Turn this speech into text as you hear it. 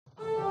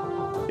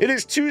It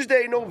is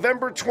Tuesday,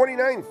 November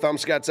 29th. I'm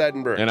Scott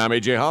Seidenberg. And I'm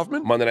A.J.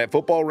 Hoffman. Monday Night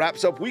Football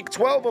wraps up Week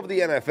 12 of the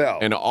NFL.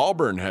 And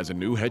Auburn has a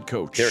new head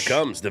coach. Here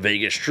comes the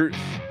Vegas Truth.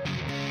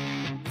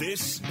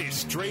 This is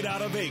Straight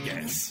Out of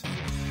Vegas.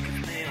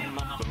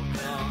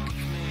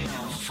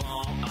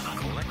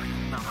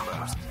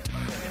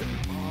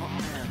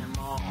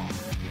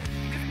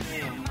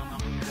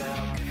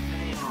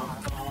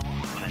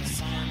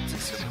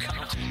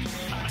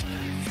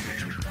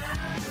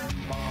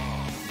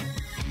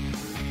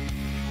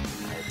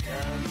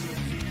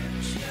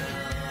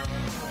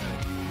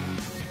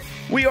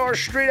 We are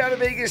Straight Out of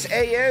Vegas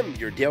AM,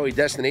 your daily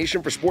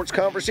destination for sports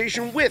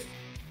conversation with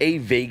a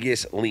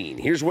Vegas lean.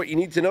 Here's what you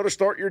need to know to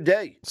start your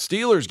day.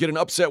 Steelers get an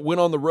upset win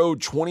on the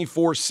road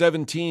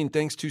 24-17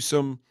 thanks to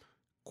some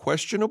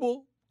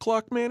questionable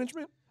clock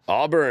management.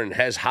 Auburn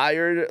has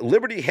hired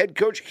Liberty head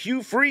coach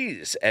Hugh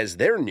Freeze as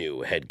their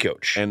new head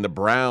coach. And the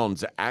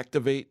Browns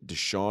activate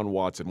Deshaun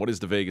Watson. What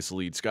is the Vegas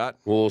lead, Scott?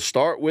 We'll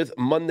start with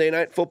Monday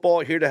Night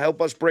Football. Here to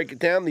help us break it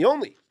down, the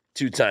only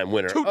two-time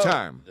winner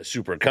of the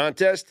Super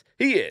Contest.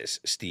 He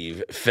is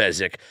Steve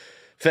Fezzik.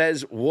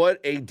 Fez, what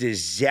a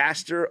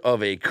disaster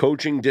of a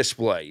coaching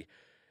display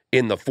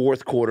in the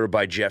fourth quarter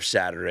by Jeff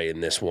Saturday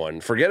in this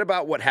one. Forget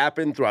about what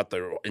happened throughout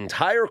the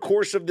entire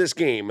course of this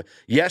game.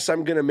 Yes,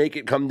 I'm going to make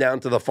it come down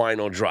to the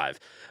final drive.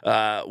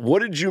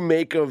 What did you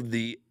make of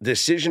the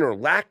decision or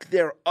lack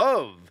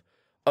thereof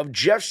of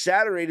Jeff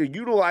Saturday to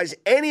utilize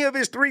any of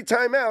his 3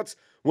 timeouts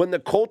when the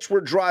Colts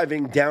were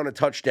driving down a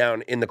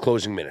touchdown in the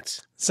closing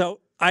minutes? So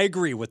I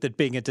agree with it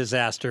being a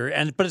disaster,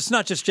 but it's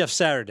not just Jeff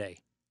Saturday.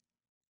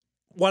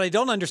 What I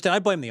don't understand, I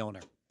blame the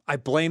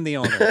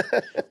owner.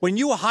 When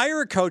you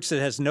hire a coach that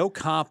has no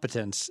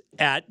competence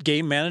at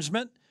game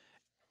management,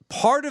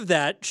 part of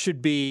that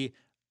should be,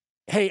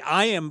 hey,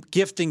 I am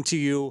gifting to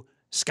you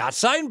Scott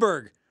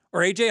Seidenberg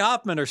or A.J.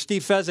 Hoffman or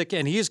Steve Fezzik,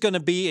 and he's going to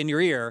be in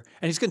your ear,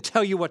 and he's going to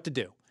tell you what to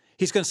do.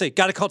 He's going to say,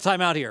 got to call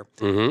timeout here.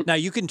 Mm-hmm. Now,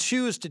 you can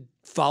choose to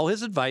follow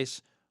his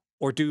advice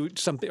or do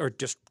something or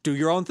just do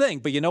your own thing.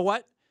 But you know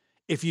what?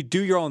 If you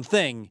do your own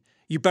thing,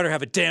 you better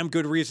have a damn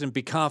good reason to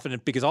be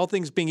confident, because all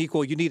things being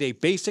equal, you need a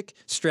basic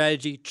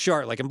strategy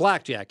chart. Like in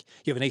blackjack,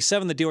 you have an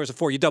A7, the dealer's a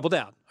 4, you double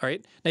down, all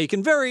right? Now, you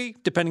can vary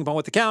depending upon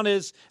what the count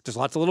is. There's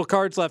lots of little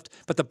cards left,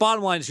 but the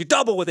bottom line is you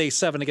double with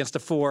A7 against a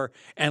 4,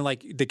 and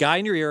like the guy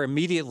in your ear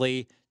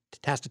immediately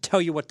has to tell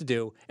you what to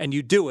do, and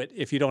you do it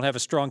if you don't have a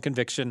strong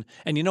conviction.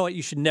 And you know what?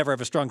 You should never have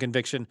a strong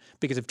conviction,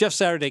 because if Jeff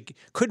Saturday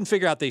couldn't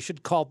figure out they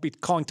should be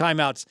calling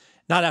timeouts,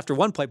 not after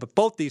one play, but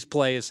both these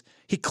plays,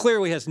 he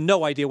clearly has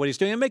no idea what he's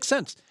doing. It makes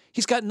sense.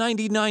 He's got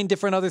 99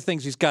 different other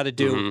things he's got to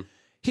do. Mm-hmm.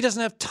 He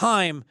doesn't have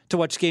time to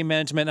watch game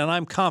management, and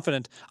I'm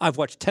confident I've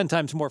watched 10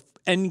 times more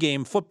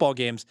endgame football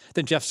games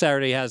than Jeff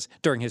Saturday has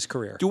during his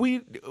career. Do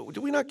we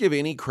not give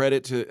any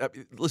credit to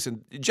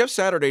listen, Jeff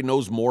Saturday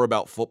knows more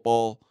about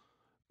football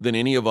than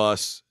any of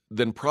us,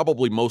 than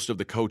probably most of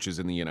the coaches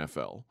in the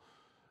NFL.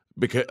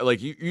 Because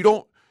like you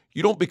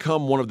don't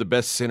become one of the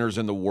best sinners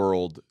in the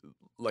world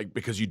like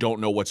because you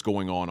don't know what's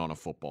going on a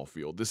football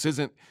field. This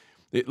isn't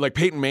like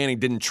Peyton Manning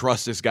didn't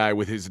trust this guy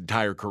with his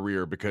entire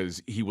career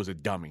because he was a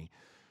dummy.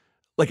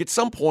 Like at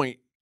some point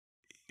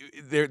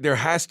there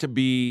has to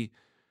be,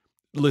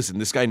 listen,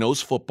 this guy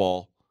knows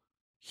football.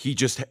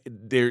 He's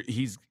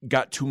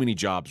got too many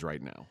jobs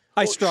right now.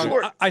 I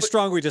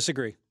strongly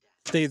disagree.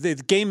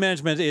 The game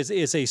management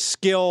is a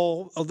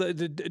skill,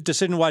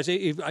 decision-wise.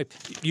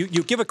 You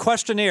give a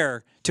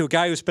questionnaire to a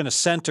guy who's been a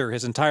center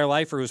his entire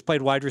life or who's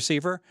played wide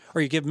receiver,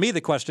 or you give me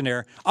the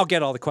questionnaire, I'll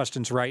get all the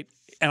questions right,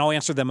 and I'll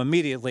answer them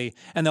immediately,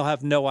 and they'll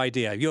have no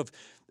idea. You have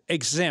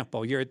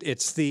example.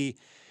 It's the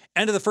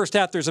end of the first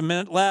half. There's a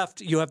minute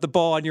left. You have the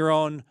ball on your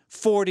own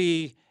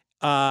 40,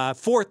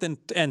 4th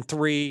and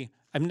 3.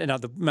 Now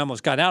the memo's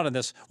gone out on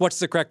this. What's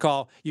the correct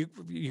call?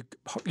 You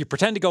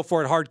pretend to go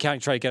for it, hard count, you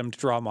try to get him to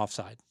draw him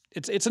offside.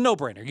 It's a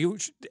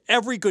no-brainer.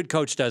 Every good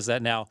coach does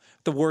that now.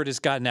 The word has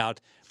gotten out,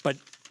 but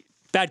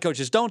bad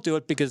coaches don't do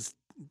it because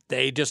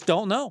they just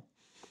don't know.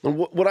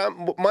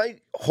 My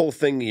whole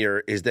thing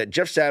here is that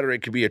Jeff Saturday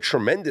could be a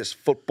tremendous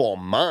football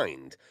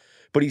mind,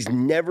 but he's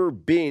never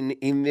been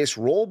in this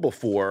role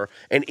before.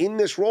 And in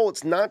this role,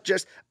 it's not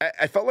just –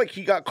 I felt like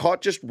he got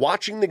caught just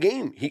watching the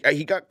game.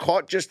 He got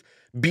caught just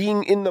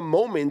being in the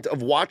moment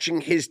of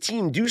watching his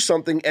team do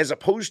something as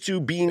opposed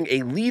to being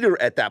a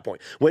leader at that point.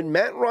 When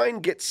Matt Ryan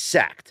gets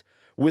sacked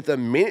with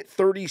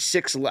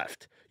 1:36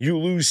 left, you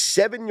lose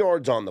 7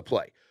 yards on the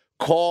play.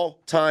 Call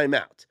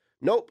timeout.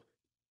 Nope.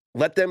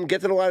 Let them get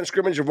to the line of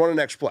scrimmage and run the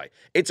next play.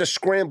 It's a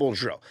scramble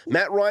drill.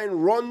 Matt Ryan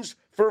runs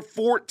for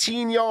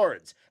 14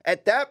 yards.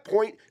 At that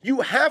point,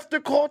 you have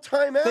to call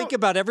timeout. Think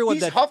about everyone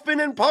He's huffing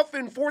and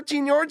puffing.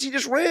 14 yards, he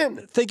just ran.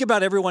 Think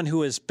about everyone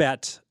who has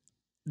bet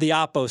the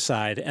Oppo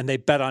side, and they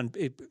bet on,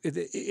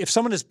 if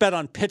someone has bet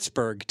on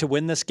Pittsburgh to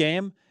win this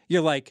game,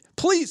 you're like,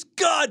 please,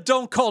 God,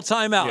 don't call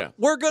timeout. Yeah.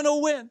 We're going to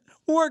win.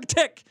 We're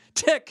tick,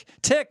 tick,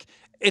 tick.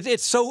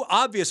 It's so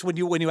obvious when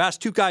you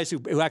ask two guys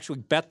who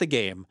actually bet the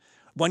game.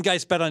 One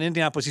guy's bet on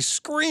Indianapolis. He's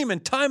screaming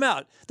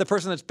timeout. The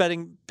person that's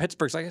betting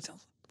Pittsburgh's like,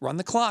 run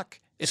the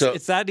clock.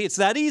 It's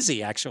that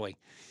easy, actually.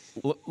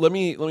 Let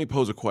me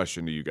pose a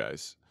question to you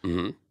guys.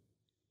 Mhm.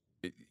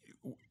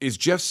 Is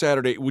Jeff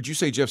Saturday? Would you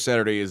say Jeff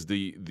Saturday is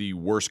the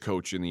worst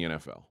coach in the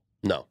NFL?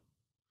 No.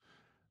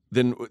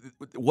 Then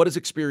what does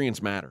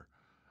experience matter?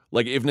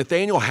 Like if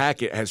Nathaniel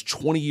Hackett has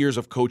 20 years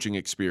of coaching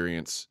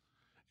experience,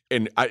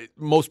 and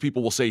most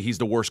people will say he's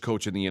the worst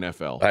coach in the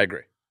NFL, I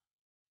agree.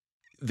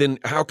 then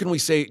how can we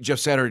say Jeff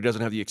Saturday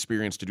doesn't have the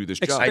experience to do this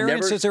job?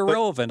 Experience is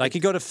irrelevant. I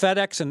could go to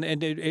FedEx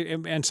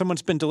and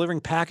someone's been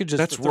delivering packages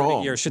That's for 30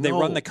 wrong. years. Should they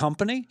No. run the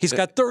company? He's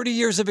got 30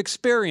 years of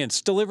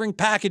experience delivering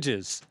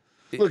packages.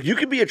 Look, you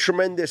could be a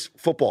tremendous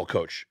football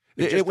coach.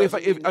 It just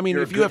doesn't mean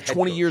you're a If you have good head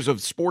 20 coach. years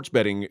of sports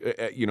betting,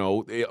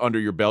 under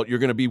your belt, you're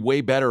going to be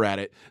way better at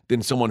it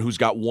than someone who's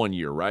got 1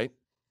 year, right?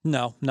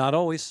 No, not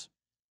always.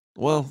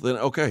 Well, then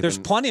okay. There's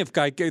then- plenty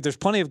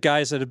of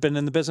guys that have been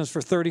in the business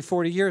for 30,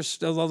 40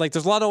 years. Like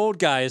there's a lot of old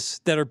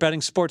guys that are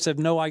betting sports that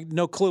have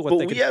no clue what But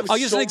they we can. have I'll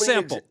use so an many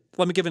example.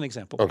 Let me give an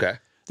example. Okay.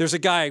 There's a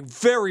guy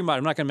very much,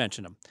 I'm not going to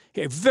mention him.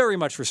 I very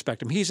much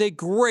respect him. He's a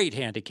great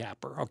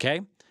handicapper,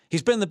 okay?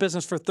 He's been in the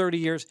business for 30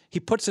 years. He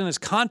puts in his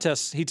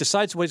contests. He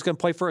decides what he's going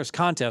to play for his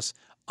contests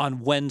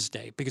on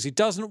Wednesday because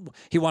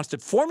he wants to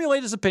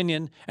formulate his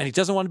opinion and he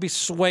doesn't want to be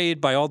swayed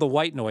by all the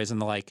white noise and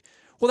the like.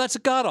 Well, that's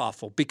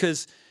god-awful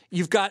because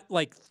you've got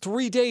like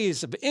 3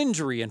 days of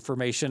injury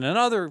information and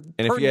other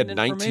And if he had pertinent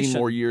 19 information.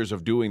 more years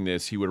of doing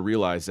this, he would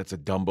realize that's a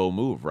Dumbo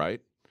move,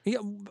 right? Yeah,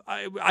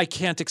 I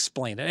can't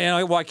explain it. And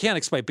I can't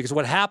explain it because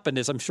what happened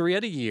is I'm sure he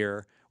had a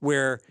year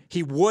where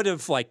he would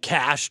have like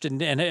cashed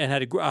and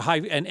had a high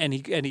and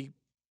he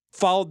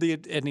followed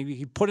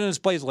he put in his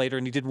plays later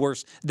and he did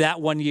worse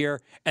that 1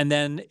 year and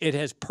then it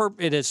has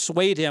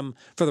swayed him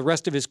for the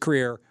rest of his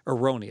career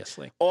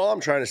erroneously. All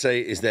I'm trying to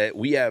say is that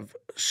we have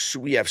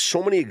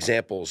so many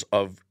examples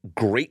of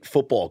great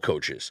football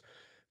coaches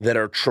that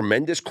are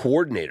tremendous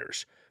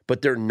coordinators,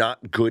 but they're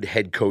not good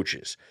head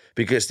coaches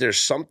because there's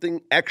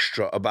something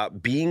extra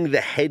about being the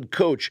head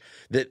coach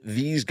that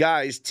these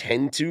guys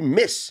tend to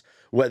miss,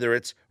 whether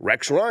it's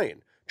Rex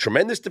Ryan,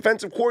 tremendous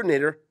defensive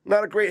coordinator,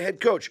 not a great head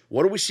coach.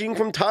 What are we seeing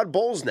from Todd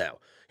Bowles now?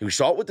 We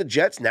saw it with the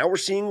Jets. Now we're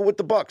seeing it with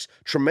the Bucs.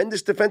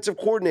 Tremendous defensive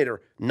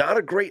coordinator, not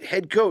a great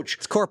head coach.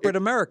 It's corporate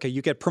America.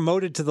 You get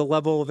promoted to the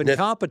level of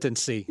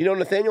incompetency.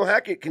 Nathaniel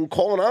Hackett can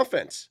call an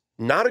offense,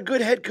 not a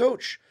good head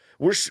coach.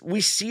 We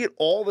see it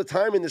all the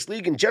time in this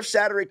league, and Jeff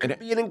Saturday could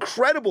be an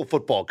incredible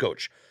football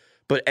coach.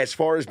 But as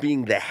far as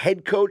being the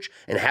head coach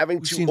and having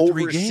We've to seen 3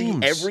 oversee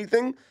games.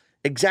 everything,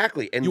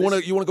 exactly. And You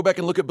want to go back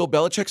and look at Bill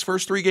Belichick's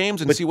first 3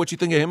 games and see what you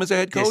think of him as a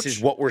head coach? This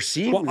is what we're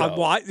seeing.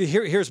 though.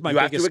 Here's my You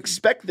have biggest. to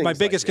expect things my like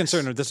biggest this.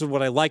 concern. This is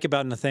what I like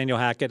about Nathaniel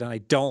Hackett, and I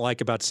don't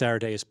like about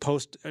Saturday. Is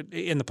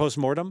in the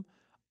postmortem,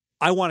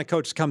 I want a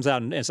coach that comes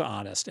out and is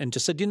honest and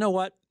just said, you know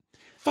what?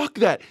 Fuck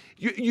that.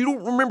 You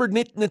don't remember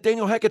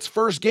Nathaniel Hackett's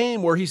first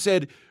game where he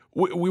said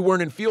we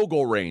weren't in field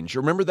goal range.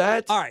 You remember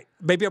that? All right,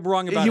 maybe I'm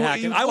wrong about He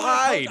Hackett.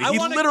 lied. He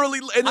literally,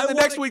 and then the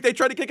next week they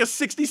tried to kick a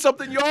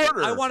 60-something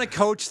yarder. I want a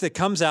coach that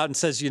comes out and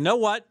says, you know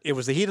what? It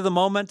was the heat of the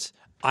moment.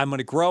 I'm going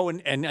to grow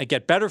and I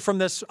get better from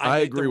this. I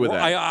agree with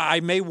that. I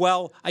may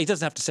well. He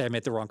doesn't have to say I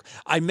made the wrong.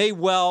 I may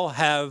well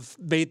have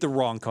made the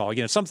wrong call.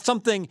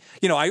 Something.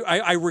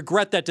 I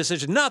regret that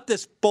decision. Not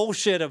this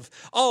bullshit of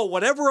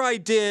whatever I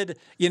did.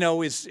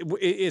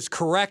 Is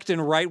correct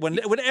and right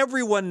when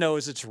everyone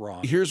knows it's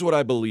wrong. Here's what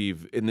I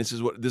believe, and this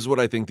is what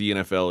I think the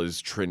NFL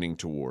is trending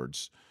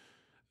towards.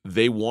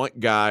 They want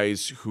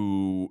guys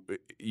who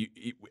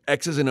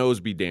X's and O's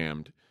be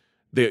damned.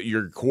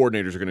 Your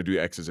coordinators are going to do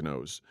X's and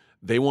O's.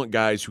 They want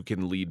guys who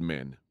can lead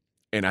men.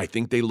 And I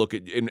think they look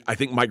at, and I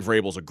think Mike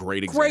Vrabel's a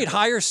great example. Great,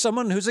 hire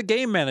someone who's a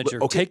game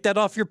manager. Okay. Take that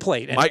off your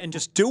plate and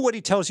just do what he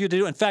tells you to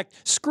do. In fact,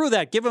 screw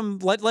that.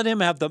 Let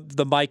him have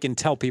the mic and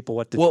tell people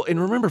what to do. Well, and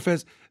remember,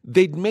 Fez,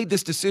 they made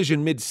this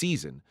decision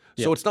mid-season.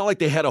 So it's not like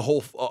they had a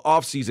whole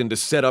offseason to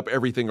set up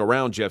everything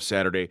around Jeff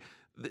Saturday.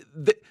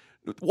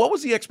 What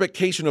was the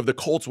expectation of the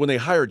Colts when they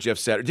hired Jeff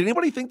Saturday? Did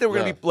anybody think they were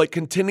going to be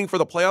contending for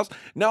the playoffs?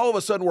 Now all of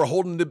a sudden we're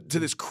holding to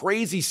this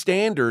crazy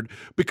standard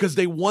because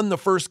they won the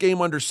first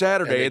game under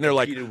Saturday, and they're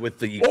like, with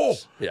the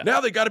Eagles.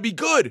 now they got to be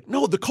good.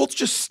 No, the Colts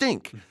just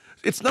stink.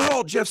 It's not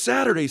all Jeff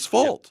Saturday's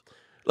fault.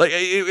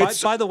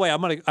 By the way, I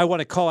want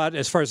to call out,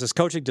 as far as this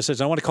coaching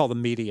decision, I want to call the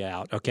media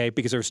out, okay?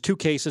 Because there's 2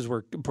 cases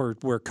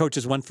where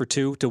coaches went for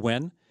 2 to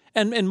win,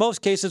 and in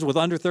most cases with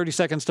under 30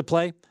 seconds to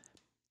play.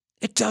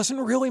 It doesn't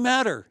really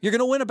matter. You're going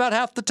to win about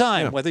half the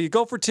time, whether you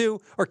go for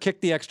 2 or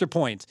kick the extra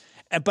point.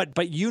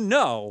 But you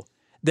know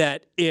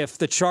that if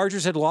the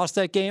Chargers had lost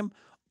that game,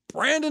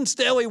 Brandon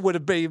Staley would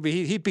have been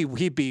he'd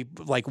be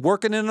like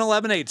working in an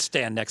 11-8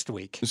 stand next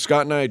week.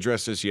 Scott and I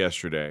addressed this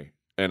yesterday,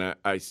 and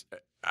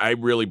I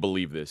really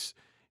believe this.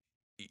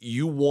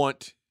 You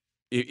want,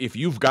 if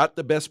you've got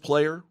the best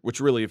player, which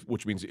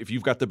means if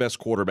you've got the best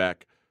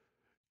quarterback,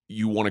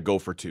 you want to go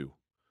for 2.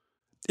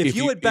 If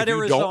you had bet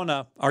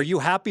Arizona, are you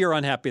happy or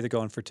unhappy they're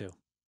going for 2?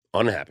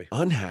 Unhappy.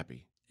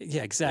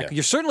 Yeah, exactly. Yeah.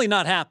 You're certainly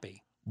not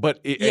happy. But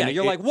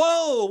you're like,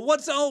 whoa,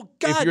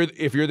 God.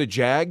 If you're the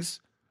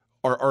Jags,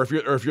 or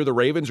if you're the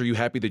Ravens, are you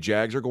happy the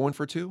Jags are going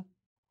for 2?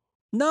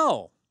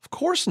 No. Of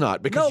course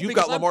not, because you've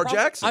got Lamar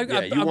Jackson.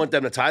 You want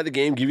them to tie the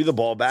game, give you the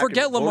ball back.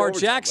 Forget Lamar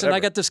Jackson. Whatever. I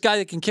got this guy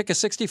that can kick a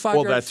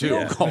 65-yard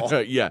field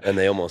goal. Yeah. And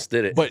they almost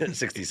did it. But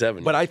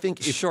 67. But I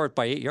think if, short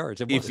by 8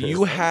 yards. If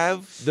you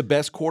have the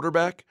best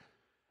quarterback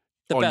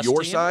on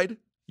your side,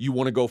 you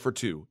want to go for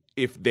 2.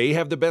 If they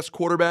have the best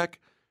quarterback,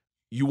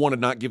 you want to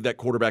not give that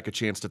quarterback a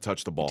chance to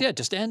touch the ball. Yeah,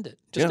 just end it.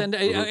 End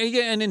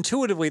it. And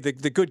intuitively, the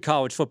good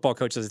college football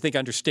coaches, I think,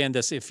 understand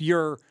this. If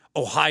you're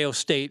Ohio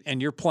State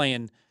and you're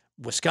playing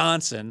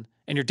Wisconsin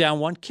and you're down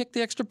 1, kick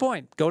the extra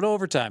point. Go to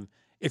overtime.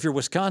 If you're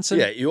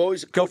Wisconsin, you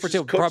always go for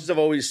 2. Coaches have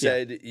always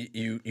said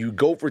you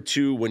go for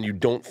 2 when you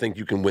don't think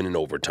you can win in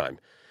overtime.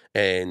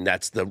 And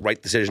that's the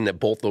right decision that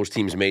both those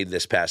teams made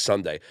this past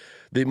Sunday.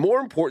 The more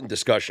important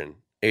discussion,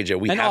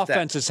 AJ,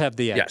 offenses have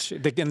the edge. Yes.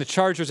 In the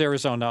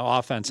Chargers-Arizona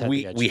offense had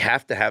the edge. We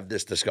have to have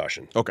this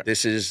discussion. Okay.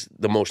 This is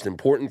the most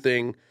important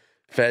thing.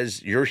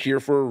 Fez, you're here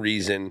for a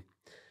reason.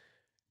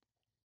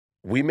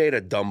 We made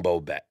a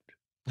Dumbo bet.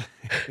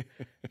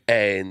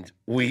 And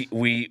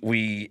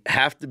we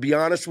have to be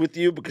honest with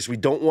you because we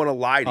don't want to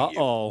lie to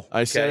you.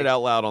 I said it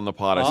out loud on the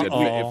pod. I said,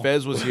 if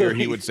Fez was here,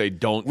 he would say,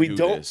 don't do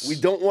this. We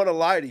don't want to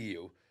lie to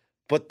you.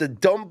 But the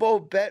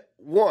Dumbo bet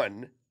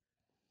won.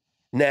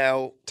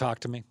 Now, talk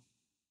to me.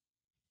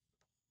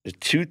 The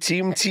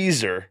 2-team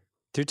teaser.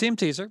 2-team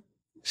teaser.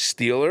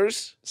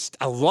 Steelers.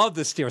 I love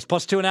the Steelers.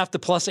 +2.5 to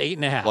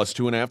 +8.5.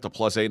 +2.5 to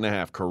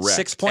 +8.5. Correct.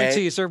 6-point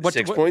teaser.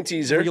 6-point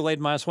teaser. Were you laid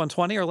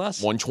 -120 or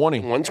less? 120.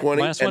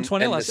 120. Minus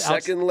 120 and less. The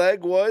second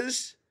leg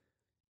was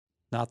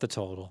not the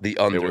total. The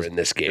under in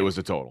this game. It was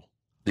the total.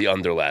 The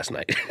under last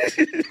night.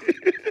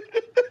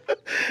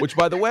 Which,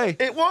 by the way,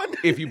 it won.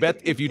 If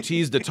you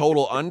teased the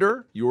total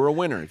under, you were a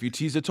winner. If you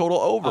teased the total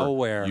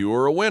over, you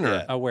were a winner.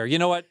 Yeah. Aware. You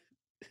know what?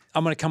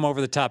 I'm going to come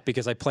over the top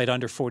because I played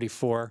under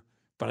 44,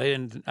 but I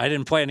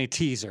didn't play any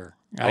teaser.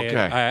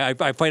 Okay.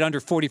 I played under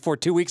 44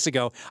 2 weeks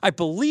ago. I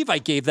believe I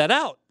gave that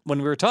out when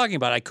we were talking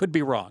about it. I could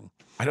be wrong.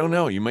 I don't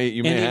know. You may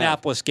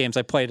Indianapolis have. games.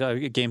 I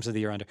played games of the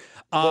year under.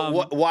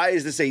 But why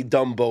is this a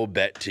Dumbo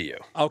bet to you?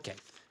 Okay.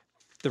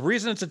 The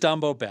reason it's a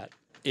Dumbo bet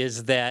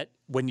is that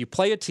when you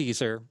play a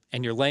teaser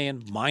and you're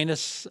laying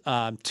minus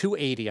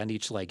 280 on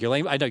each leg,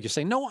 I know you're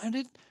saying, no, I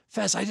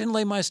didn't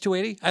lay minus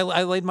 280.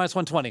 I laid minus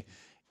 120.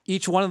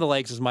 Each one of the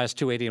legs is minus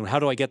 280. And how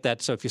do I get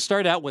that? So if you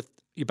start out with,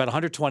 you bet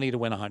 120 to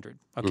win 100,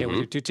 okay, with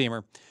your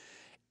 2-teamer.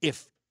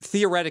 If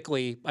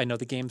theoretically, I know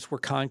the games were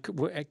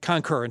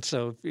concurrent,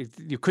 so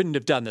you couldn't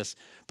have done this.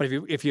 But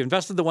if you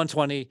invested the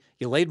 120,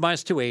 you laid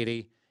minus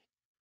 280,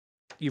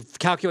 you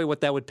calculate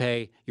what that would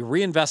pay, you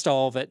reinvest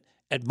all of it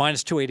at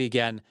minus 280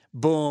 again,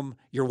 boom,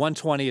 your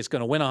 120 is going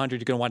to win 100,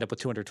 you're going to wind up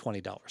with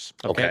 $220.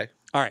 Okay.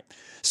 All right.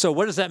 So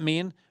what does that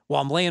mean? Well,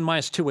 I'm laying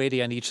minus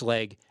 280 on each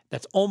leg.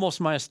 That's almost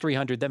minus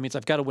 300. That means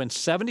I've got to win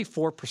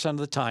 74% of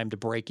the time to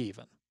break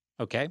even.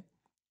 Okay?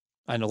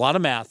 And a lot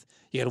of math.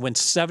 You got to win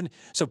 7.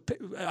 So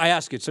I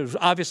ask you, so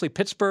obviously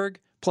Pittsburgh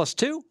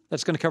 +2,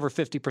 that's going to cover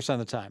 50% of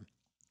the time.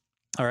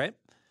 All right?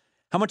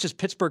 How much is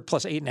Pittsburgh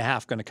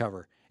 +8.5 going to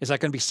cover? Is that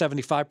going to be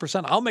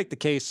 75%? I'll make the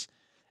case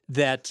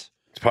that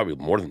it's probably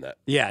more than that.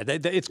 Yeah,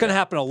 it's going to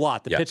happen a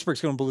lot. Pittsburgh's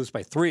going to lose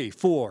by 3,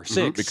 4,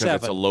 6, because 7.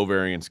 it's a low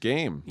variance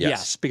game.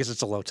 Yes, because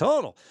it's a low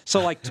total.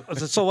 So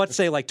so let's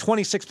say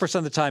 26%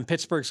 of the time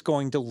Pittsburgh's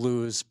going to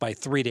lose by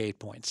 3 to 8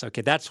 points.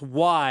 Okay, that's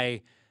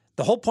why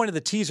the whole point of the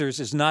teasers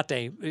is not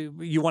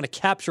you want to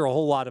capture a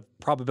whole lot of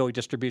probability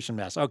distribution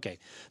mass. Okay,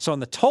 so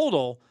in the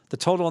total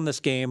in this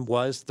game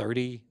was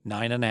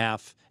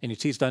 39.5, and you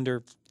teased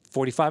under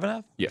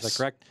 45.5? Yes. Is that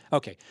correct?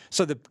 Okay.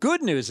 So the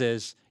good news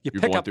is you're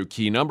going through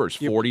key numbers,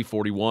 40,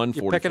 41,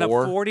 44. You're picking up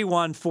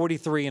 41,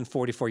 43, and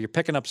 44. You're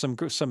picking up some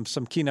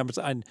key numbers.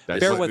 And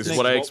bear with me. This is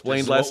what I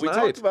explained last night.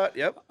 We talked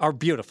about, are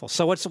beautiful.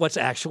 So let's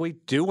actually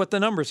do what the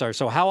numbers are.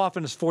 So how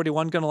often is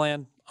 41 going to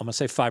land? I'm going to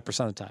say 5%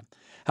 of the time.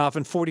 How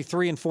often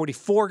 43 and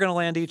 44 going to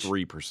land each?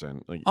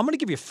 3%. I'm going to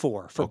give you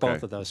 4 for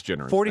both of those. That's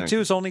generous. 42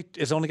 is only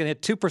going to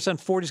hit 2%.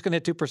 40 is going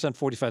to hit 2%.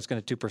 45 is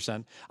going to hit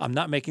 2%. I'm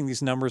not making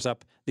these numbers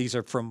up. These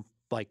are from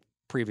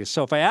previous.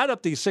 So if I add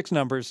up these 6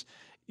 numbers,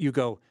 you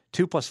go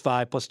 2 plus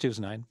 5 plus 2 is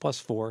 9, plus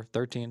 4,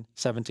 13,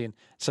 17.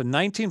 So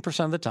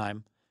 19% of the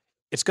time,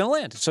 it's going to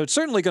land. So it's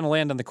certainly going to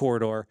land on the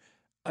corridor,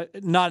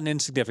 not an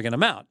insignificant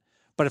amount.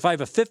 But if I have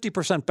a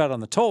 50% bet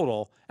on the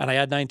total and I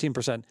add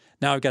 19%,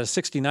 now I've got a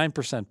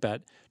 69%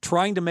 bet.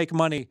 Trying to make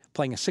money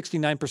playing a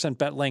 69%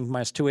 bet laying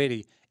minus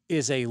 280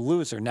 is a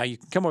loser. Now you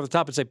can come over the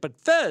top and say, but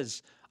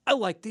Fez, I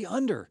like the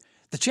under.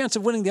 The chance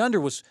of winning the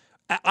under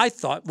I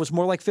thought was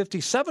more like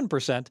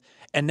 57%.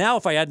 And now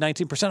if I add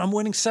 19%, I'm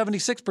winning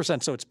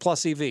 76%. So it's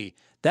plus EV.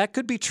 That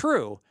could be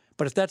true.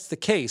 But if that's the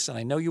case, and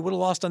I know you would have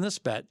lost on this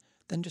bet,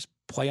 then just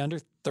play under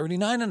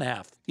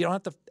 39.5. You don't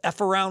have to F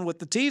around with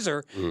the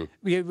teaser.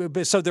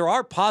 So there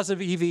are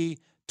positive EV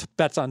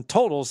bets on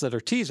totals that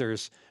are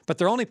teasers, but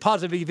they're only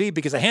positive EV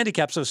because the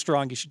handicap's so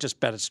strong, you should just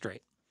bet it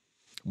straight.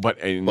 But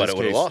it would have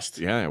lost.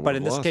 Yeah, but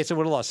in this case, it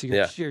would have lost. So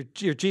you're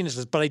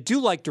geniuses. But I do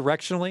like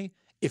directionally,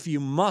 if you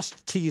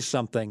must tease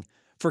something,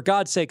 for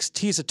God's sakes,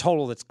 tease a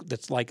total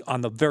that's like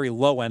on the very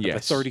low end of a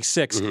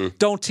 36.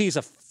 Don't tease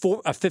a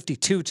a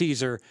 52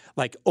 teaser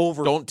like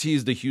over. Don't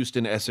tease the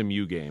Houston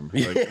SMU game.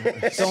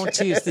 Like, Don't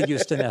tease the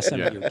Houston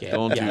SMU game.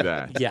 don't do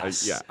that.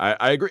 Yes.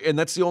 I agree. And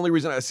that's the only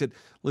reason I said,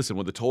 listen,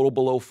 with the total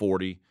below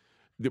 40,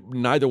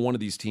 neither one of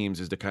these teams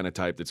is the kind of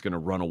type that's going to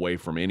run away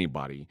from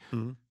anybody.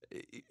 Mm-hmm.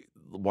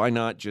 Why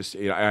not just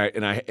and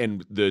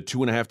the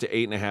 2.5 to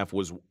 8.5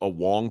 was a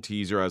Wong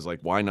teaser. I was like,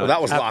 why not? Well,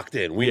 that was locked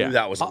in. We knew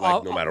that was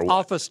like no matter what.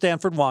 Off of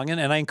Stanford Wong,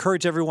 and I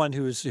encourage everyone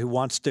who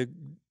wants to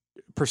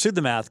pursue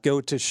the math,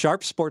 go to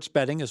Sharp Sports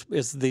Betting. It's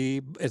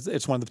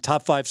one of the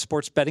top 5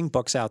 sports betting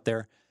books out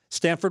there.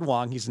 Stanford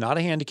Wong, he's not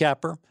a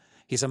handicapper.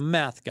 He's a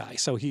math guy.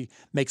 So he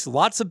makes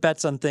lots of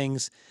bets on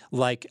things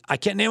like, I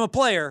can't name a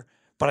player,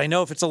 but I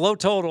know if it's a low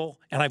total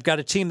and I've got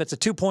a team that's a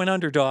 2-point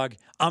underdog,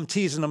 I'm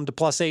teasing them to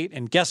 +8.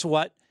 And guess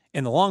what?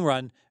 In the long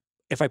run,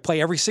 if I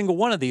play every single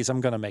one of these, I'm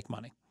going to make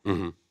money.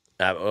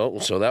 Mm-hmm.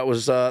 So that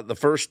was the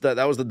first.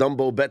 That was the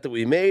Dumbo bet that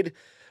we made,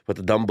 but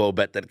the Dumbo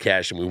bet that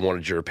cashed, and we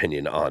wanted your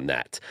opinion on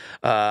that.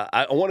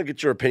 I want to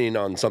get your opinion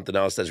on something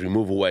else as we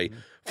move away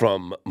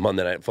from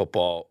Monday Night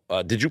Football.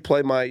 Did you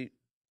play my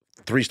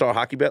 3-star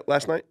hockey bet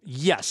last night?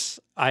 Yes,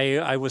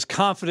 I was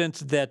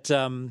confident that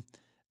one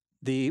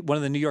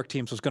of the New York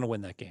teams was going to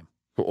win that game.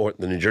 Or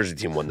the New Jersey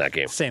team won that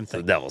game. Same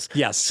thing. The Devils.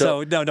 Yes.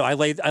 So no, I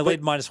laid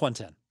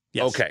 -110.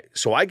 Yes. Okay,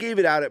 so I gave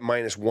it out at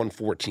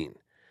 -114.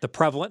 The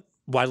prevalent,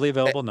 widely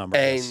available number.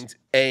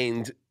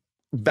 And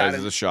about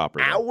as an a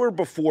shopper, hour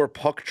before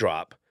puck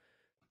drop,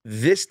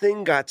 this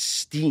thing got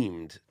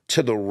steamed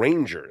to the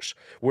Rangers,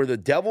 where the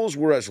Devils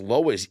were as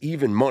low as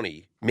even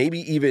money, maybe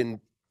even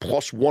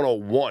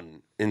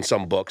 +101 in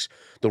some books.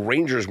 The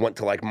Rangers went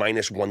to like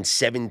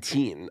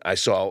 -117. I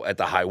saw at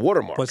the high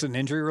water mark. Was it an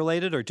injury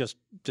related or just?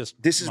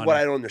 This is money? what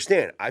I don't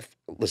understand. I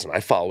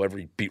follow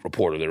every beat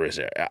reporter there is.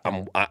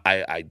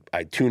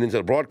 I tune into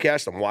the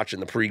broadcast. I'm watching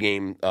the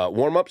pregame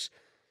warmups.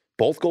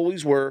 Both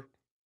goalies were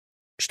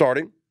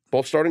starting.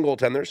 Both starting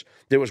goaltenders.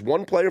 There was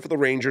one player for the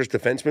Rangers,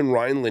 defenseman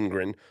Ryan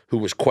Lindgren, who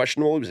was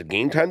questionable. It was a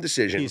game-time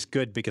decision. He's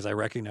good because I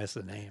recognize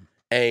the name.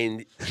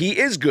 And he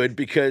is good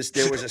because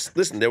there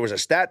was a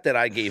stat that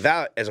I gave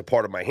out as a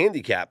part of my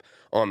handicap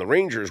on the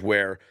Rangers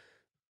where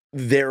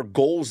their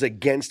goals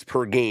against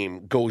per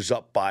game goes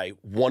up by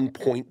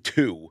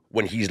 1.2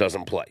 when he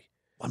doesn't play.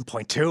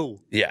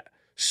 1.2. Yeah.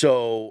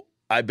 So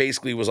I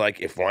basically was like,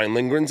 if Ryan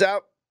Lindgren's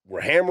out,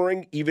 we're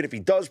hammering. Even if he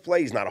does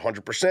play, he's not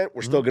 100%.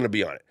 We're still going to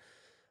be on it.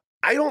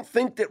 I don't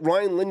think that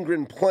Ryan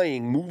Lindgren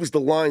playing moves the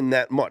line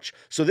that much.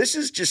 So this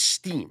is just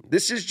steam.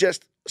 This is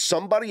just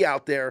somebody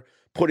out there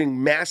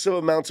putting massive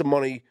amounts of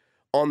money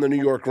on the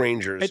New York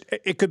Rangers.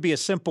 It could be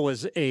as simple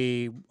as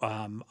I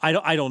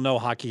don't know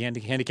hockey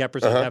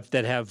handicappers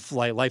that have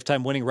like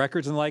lifetime winning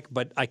records and like,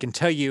 but I can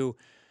tell you,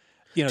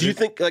 Do you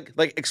think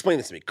like explain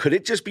this to me? Could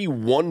it just be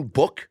one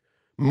book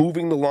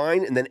moving the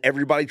line and then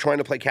everybody trying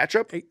to play catch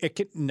up?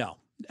 No.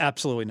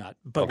 Absolutely not.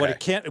 But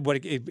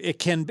it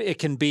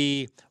can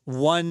be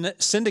one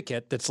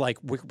syndicate that's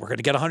like we're going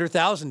to get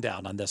 100,000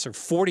 down on this or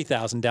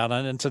 40,000 down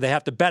on it, and so they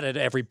have to bet at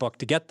every book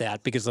to get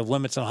that because the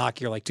limits on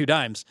hockey are like 2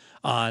 dimes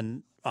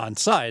on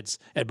sides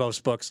at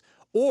most books.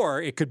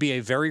 Or it could be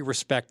a very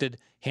respected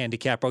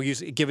handicapper. I'll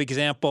give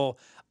example.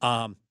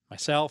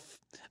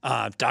 Myself,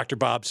 Dr.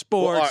 Bob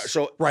Sports,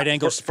 Right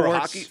Angle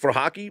Sports for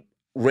hockey.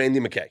 Randy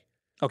McKay.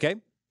 Okay.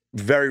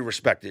 Very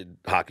respected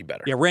hockey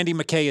bettor. Yeah, Randy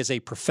McKay is a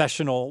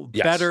professional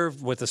bettor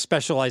with a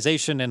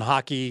specialization in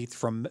hockey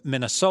from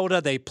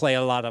Minnesota. They play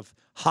a lot of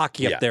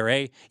hockey up there,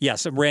 eh?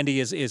 Yes, and Randy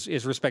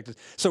is respected.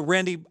 So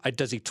Randy,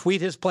 does he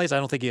tweet his plays? I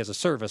don't think he has a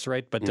service,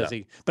 right? But does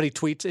he? But he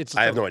tweets.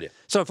 I have no idea.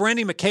 So if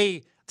Randy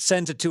McKay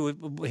sends it to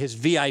his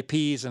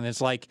VIPs and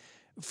it's like,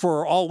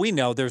 for all we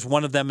know, there's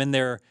one of them in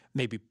there.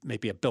 Maybe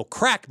a Bill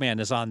Crackman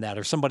is on that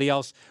or somebody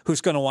else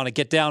who's going to want to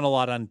get down a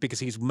lot on because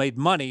he's made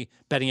money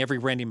betting every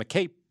Randy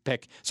McKay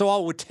pick. So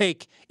all it would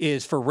take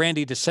is for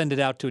Randy to send it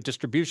out to a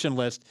distribution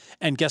list.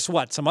 And guess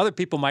what? Some other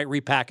people might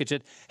repackage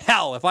it.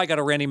 Hell, if I got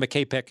a Randy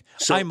McKay pick,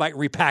 I might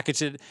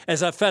repackage it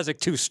as a Fezzik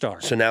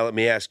 2-star. So now let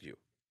me ask you,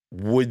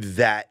 would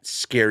that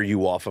scare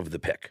you off of the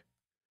pick?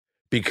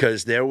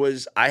 Because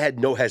I had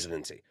no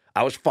hesitancy.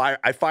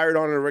 I fired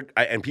on it,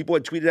 and people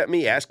had tweeted at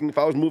me asking if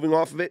I was moving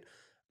off of it.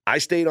 I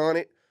stayed on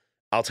it.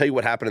 I'll tell you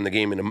what happened in the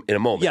game in a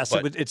moment. Yes,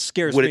 it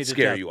scares me. Would it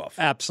scare you off?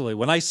 Absolutely.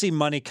 When I see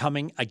money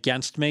coming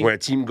against me, where a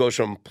team goes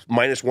from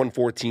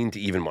 -114 to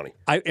even money.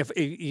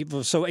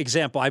 So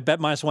example, I bet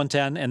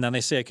 -110, and then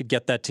they say I could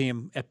get that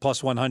team at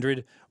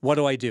 +100. What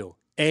do?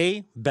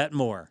 A, bet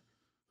more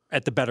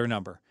at the better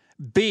number.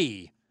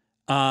 B,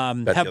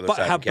 have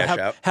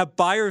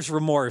buyer's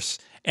remorse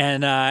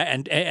and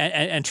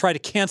try to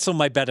cancel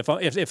my bet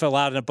if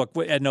allowed in a book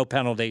at no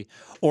penalty.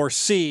 Or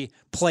C,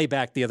 play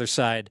back the other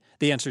side.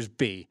 The answer is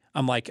B.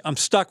 I'm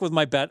stuck with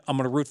my bet. I'm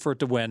going to root for it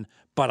to win,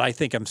 but I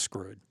think I'm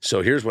screwed.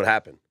 So here's what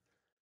happened.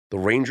 The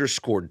Rangers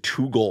scored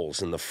 2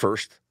 goals in the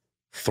first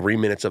 3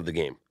 minutes of the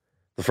game.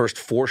 The first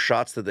 4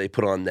 shots that they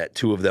put on net,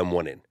 2 of them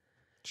went in.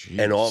 Jeez.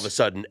 And all of a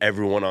sudden,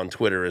 everyone on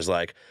Twitter is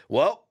like,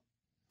 well,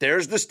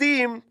 there's the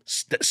steam.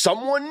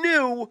 Someone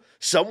knew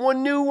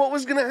what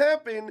was going to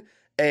happen.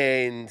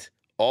 And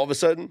all of a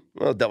sudden,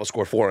 well, the Devils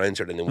score 4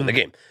 unanswered and then win the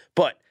game.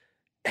 But,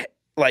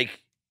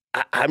 like,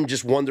 I'm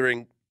just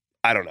wondering,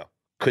 I don't know.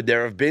 Could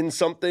there have been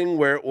something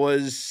where it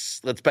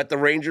was, let's bet the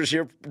Rangers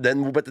here,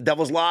 then we'll bet the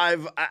Devils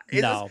live?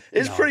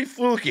 It's pretty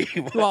fluky.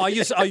 Well, I'll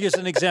use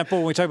an example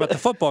when we talk about the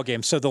football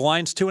game. So the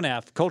line's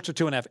 2.5, Colts are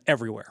 2.5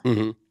 everywhere.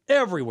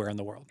 Everywhere in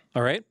the world,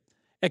 all right?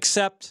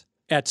 Except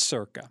at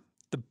Circa,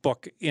 the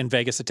book in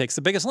Vegas that takes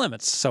the biggest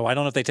limits. So I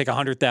don't know if they take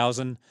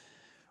 100,000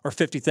 or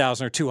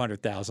 50,000 or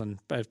 200,000,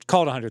 but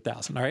call it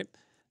 100,000, all right?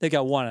 They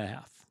got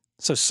 1.5.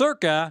 So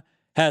Circa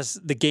has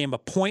the game a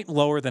point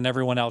lower than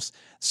everyone else.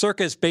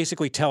 Circa is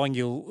basically telling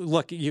you,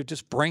 look, you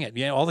just bring it.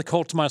 All the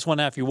Colts minus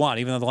 1.5 you want,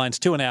 even though the line's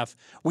 2.5.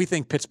 We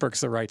think Pittsburgh's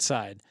the right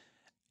side.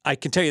 I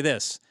can tell you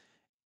this.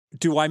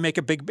 Do I make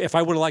if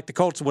I would have liked the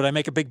Colts, would I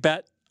make a big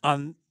bet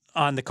on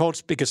the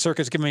Colts because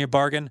Circa's giving me a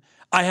bargain?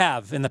 I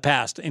have in the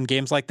past in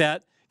games like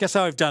that. Guess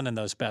how I've done in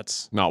those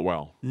bets? Not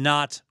well.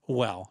 Not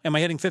well. Am I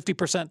hitting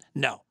 50%?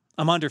 No,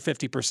 I'm under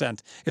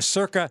 50%.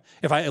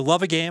 If I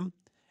love a game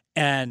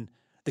and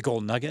the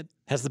Golden Nugget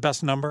has the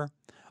best number,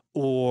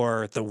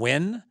 or the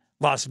Win,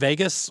 Las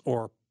Vegas,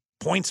 or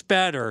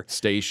PointsBet, or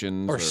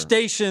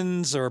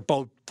Stations, or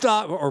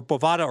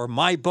Bovada, or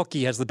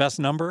MyBookie has the best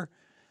number.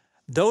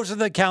 Those are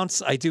the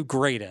accounts I do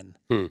great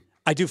in.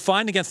 I do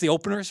fine against the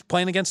openers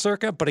playing against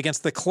Circa, but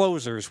against the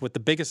closers with the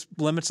biggest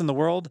limits in the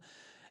world,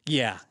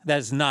 yeah, that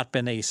has not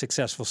been a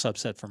successful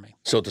subset for me.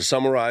 So to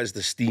summarize,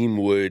 the steam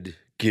would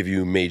give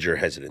you major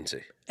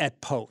hesitancy.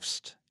 At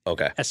post.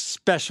 Okay.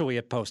 Especially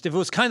at post. If it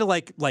was kind of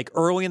like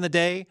early in the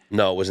day.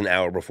 No, it was an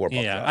hour before puck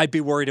Yeah, drop. I'd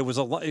be worried it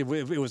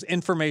was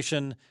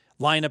information,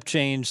 lineup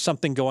change,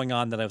 something going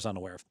on that I was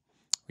unaware of.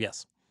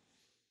 Yes.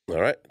 All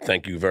right.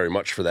 Thank you very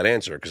much for that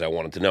answer because I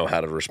wanted to know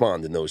how to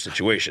respond in those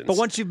situations. But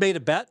once you've made a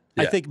bet,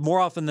 I Yeah. think more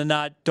often than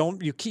not,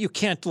 you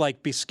can't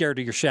like be scared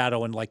of your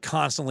shadow and like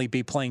constantly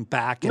be playing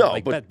back and No,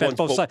 like but bet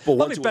both sides. but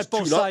Let once me it was bet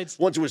both 2-0 sides.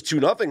 Once it was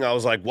 2-0, I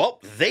was like, well,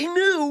 they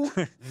knew.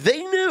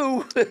 They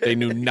knew. They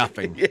knew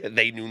nothing. Yeah,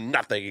 they knew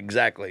nothing.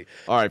 Exactly.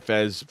 All right,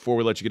 Fez, before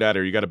we let you get out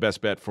of here, you got a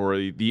best bet for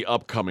the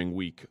upcoming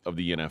week of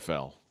the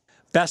NFL.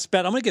 Best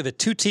bet, I'm going to give a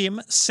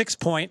 2-team,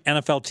 6-point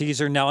NFL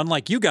teaser. Now,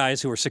 unlike you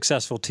guys who are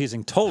successful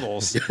teasing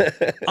totals,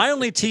 I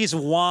only tease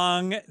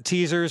Wong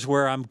teasers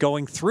where I'm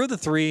going through the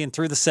 3 and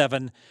through the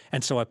 7.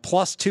 And so a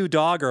 +2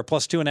 dog or a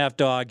 +2.5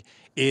 dog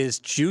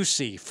is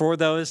juicy for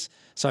those.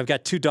 So I've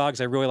got 2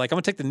 dogs I really like. I'm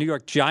going to take the New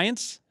York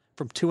Giants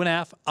from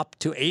 2.5 up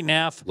to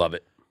 8.5. Love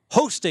it.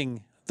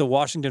 Hosting the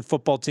Washington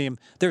football team.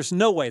 There's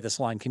no way this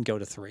line can go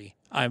to 3.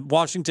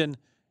 Washington,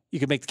 you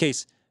can make the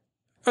case.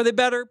 Are they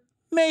better?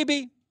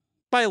 Maybe.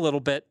 By a little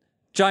bit.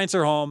 Giants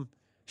are home.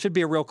 Should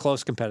be a real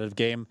close competitive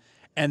game.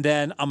 And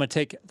then I'm going to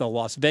take the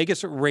Las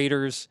Vegas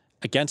Raiders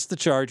against the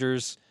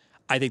Chargers.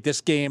 I think this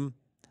game,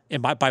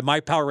 by my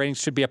power ratings,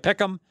 should be a pick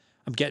 'em.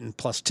 I'm getting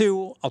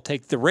 +2. I'll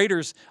take the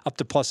Raiders up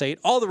to +8.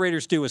 All the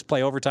Raiders do is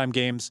play overtime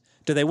games.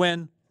 Do they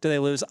win? Do they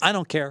lose? I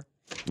don't care.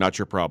 Not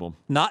your problem.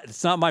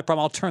 It's not my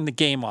problem. I'll turn the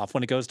game off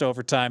when it goes to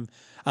overtime.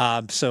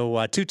 So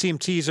 2-team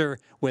teaser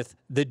with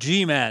the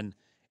G-Men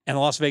and the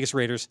Las Vegas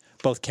Raiders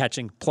both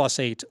catching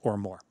 +8 or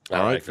more.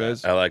 All right,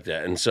 Fez. I like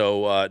that. And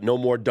so no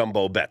more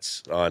Dumbo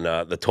bets on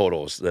the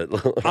totals. I'm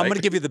going to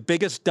give you the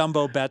biggest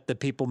Dumbo bet that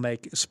people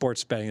make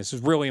sports betting. This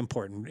is really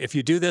important. If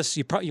you do this,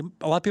 a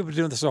lot of people are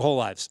doing this their whole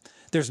lives.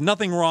 There's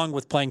nothing wrong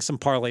with playing some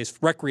parlays,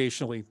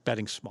 recreationally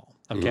betting small,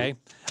 okay?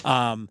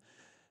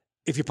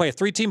 If you play a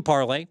 3-team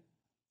parlay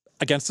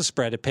against the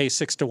spread, it pays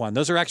 6-1.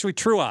 Those are actually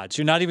true odds.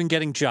 You're not even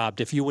getting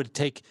jobbed. If you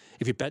took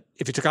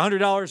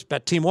 $100,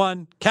 bet team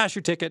 1, cash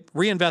your ticket,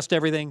 reinvest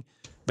everything,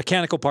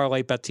 mechanical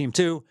parlay, bet team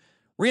 2,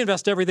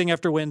 reinvest everything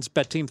after wins,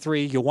 bet team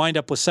 3, you wind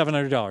up with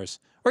 $700.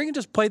 Or you can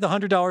just play the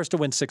 $100 to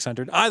win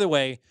 $600. Either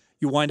way,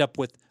 you wind up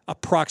with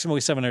approximately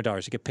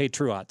 $700. You get paid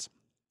true odds.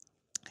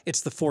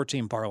 It's the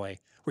 4-team parlay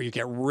where you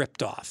get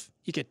ripped off.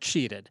 You get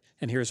cheated.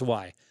 And here's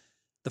why.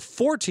 The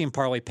 4-team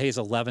parlay pays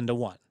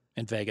 11-1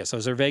 in Vegas.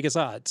 Those are Vegas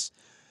odds.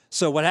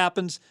 So what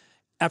happens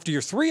after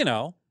you're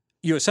 3-0,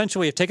 you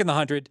essentially have taken the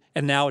 100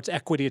 and now it's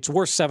equity. It's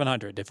worth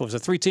 700. If it was a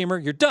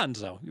 3-teamer, you're done.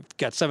 So you've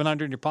got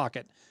 700 in your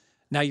pocket.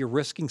 Now you're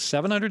risking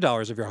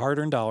 $700 of your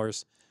hard-earned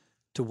dollars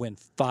to win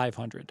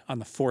 500 on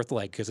the 4th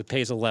leg because it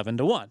pays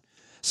 11-1.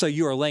 So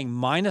you are laying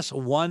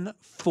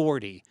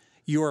 -140.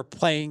 You are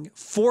playing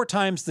 4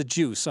 times the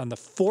juice on the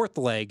 4th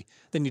leg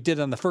than you did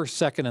on the 1st,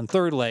 2nd, and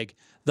 3rd leg.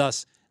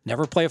 Thus,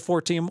 never play a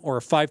 4-team or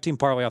a 5-team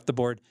parlay off the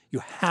board. You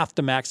have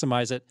to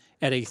maximize it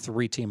at a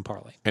 3-team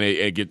parlay. And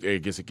I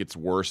guess it gets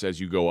worse as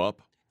you go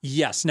up?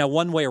 Yes. Now,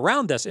 one way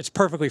around this, it's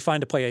perfectly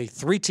fine to play a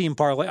 3-team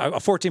parlay, a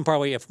 4-team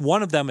parlay if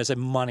one of them is a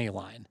money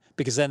line,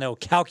 because then it'll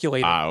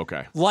calculate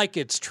it like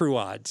it's true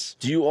odds.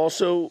 Would you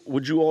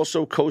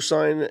also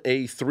co-sign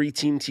a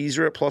 3-team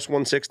teaser at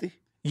 +160?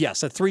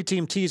 Yes, a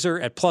 3-team teaser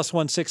at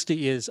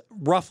 +160 is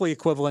roughly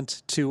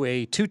equivalent to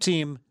a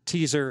 2-team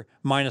teaser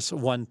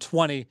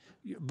 -120.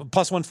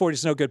 +140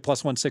 is no good.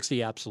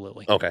 +160,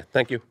 absolutely. Okay,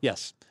 thank you.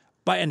 Yes.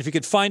 And if you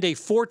could find a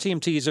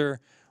 4-team teaser,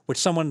 which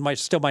someone might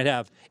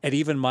have at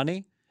even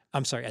money,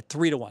 at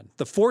 3-1.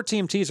 The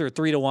 4-team teaser at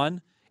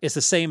 3-1 is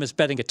the same as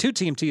betting a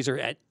 2-team teaser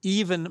at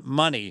even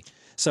money.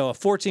 So a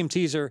 4-team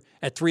teaser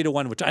at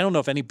 3-1, which I don't know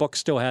if any book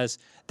still has.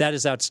 That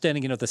is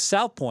outstanding. The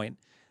South Point,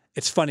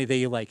 it's funny.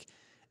 The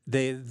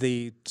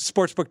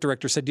sportsbook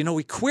director said,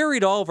 we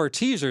queried all of our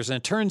teasers, and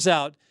it turns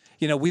out,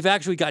 we've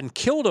actually gotten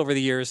killed over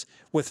the years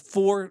with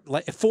 4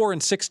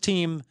 and 6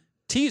 team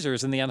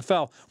teasers in the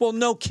NFL. Well,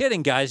 no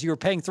kidding, guys. You were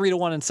paying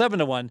 3-1 and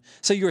 7-1,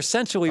 so you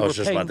essentially I was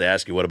just about to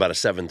ask you, what about a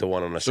 7-1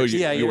 on a 6?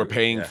 So you were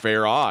paying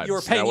fair odds. You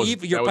were paying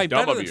you're paying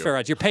better than fair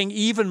odds. You're paying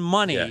even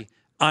money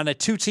on a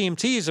 2-team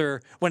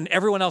teaser when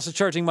everyone else is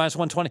charging minus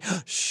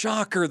 120.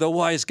 Shocker! The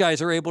wise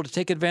guys are able to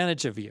take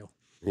advantage of you.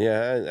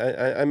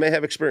 Yeah, I may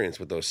have experience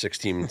with those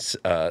 6-team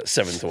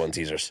 7-1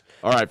 teasers.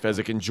 All right,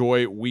 Fezzik,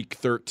 enjoy Week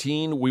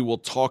 13. We will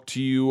talk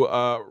to you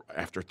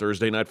after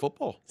Thursday Night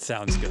Football.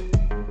 Sounds good.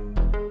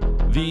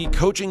 The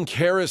coaching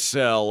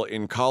carousel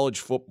in college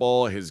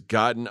football has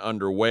gotten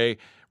underway.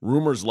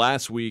 Rumors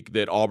last week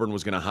that Auburn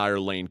was going to hire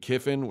Lane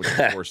Kiffin, which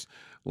of course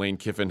Lane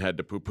Kiffin had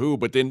to poo-poo.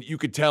 But then you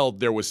could tell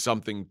there was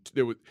something.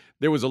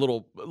 There was a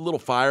little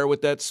fire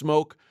with that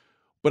smoke.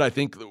 But I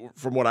think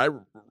from what I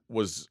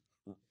was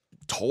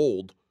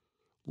told,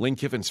 Lane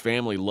Kiffin's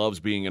family loves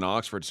being in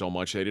Oxford so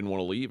much they didn't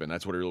want to leave, and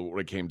that's what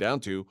it came down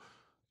to.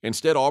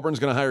 Instead, Auburn's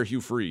going to hire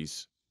Hugh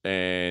Freeze.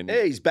 And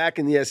hey, he's back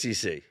in the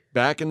SEC.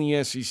 Back in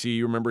the SEC.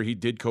 Remember, he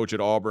did coach at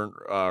at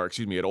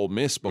Ole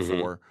Miss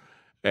before,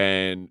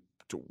 and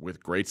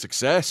with great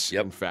success,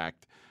 in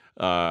fact,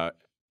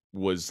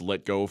 was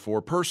let go for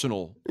a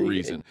personal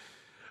reason.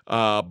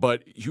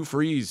 But Hugh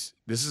Freeze,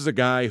 this is a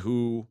guy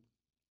who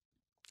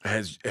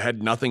has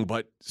had nothing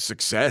but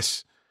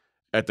success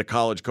at the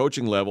college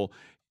coaching level.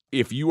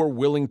 If you are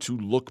willing to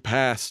look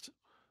past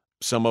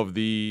some of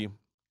the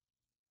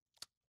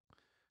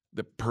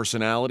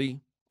personality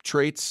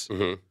traits,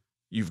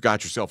 you've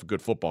got yourself a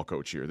good football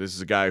coach here. This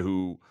is a guy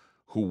who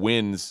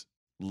wins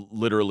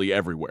literally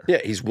everywhere.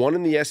 Yeah, he's won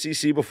in the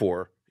SEC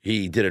before.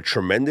 He did a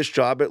tremendous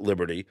job at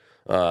Liberty.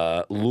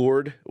 What's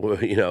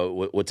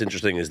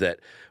interesting is that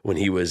when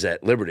he was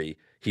at Liberty,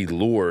 he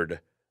lured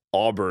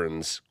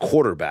Auburn's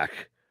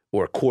quarterback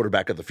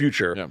of the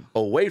future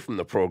away from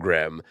the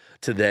program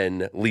to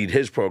then lead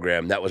his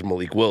program. That was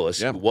Malik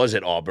Willis, who was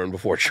at Auburn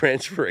before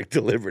transferring to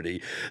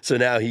Liberty. So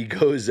now he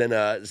goes and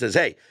says,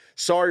 hey,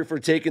 sorry for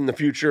taking the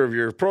future of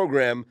your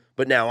program,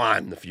 but now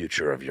I'm the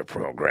future of your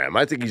program.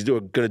 I think he's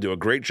going to do a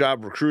great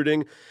job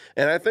recruiting,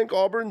 and I think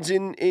Auburn's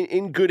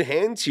in good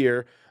hands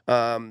here.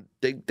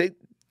 It's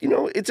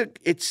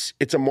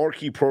a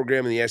marquee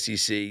program in the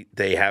SEC.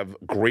 They have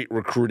great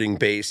recruiting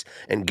base,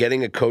 and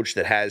getting a coach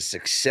that has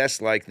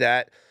success like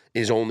that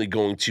is only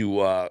going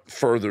to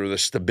further the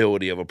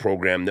stability of a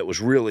program that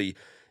was really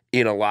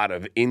in a lot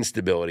of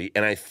instability.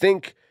 And I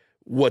think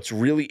what's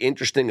really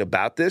interesting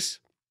about this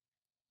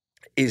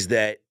is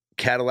that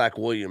Cadillac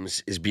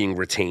Williams is being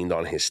retained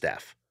on his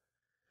staff.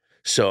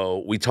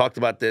 So we talked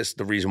about this,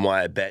 the reason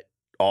why I bet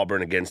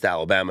Auburn against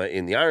Alabama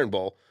in the Iron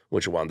Bowl,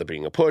 which wound up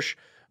being a push.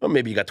 Or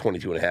maybe you got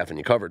 22.5 and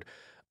you covered.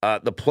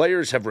 The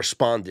players have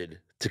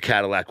responded to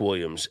Cadillac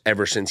Williams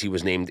ever since he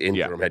was named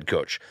interim head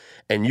coach.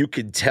 And you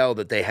could tell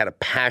that they had a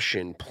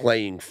passion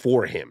playing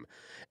for him.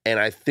 And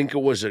I think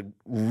it was a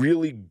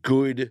really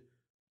good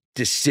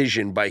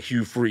decision by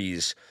Hugh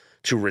Freeze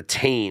to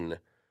retain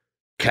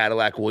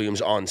Cadillac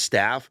Williams on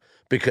staff,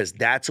 because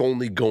that's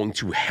only going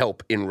to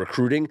help in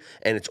recruiting,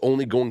 and it's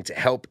only going to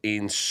help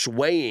in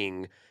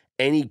swaying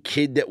any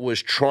kid that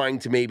was trying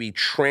to maybe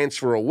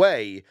transfer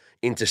away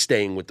into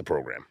staying with the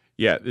program.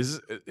 Yeah,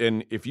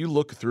 and if you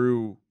look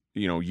through,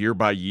 year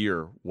by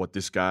year, what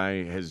this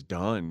guy has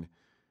done,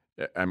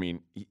 I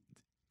mean,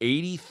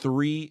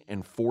 83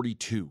 and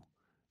 42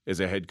 as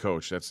a head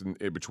coach. That's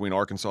between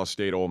Arkansas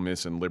State, Ole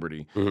Miss, and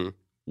Liberty.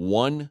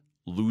 One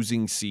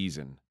losing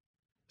season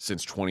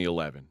since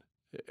 2011.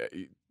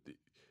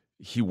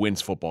 He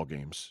wins football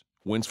games,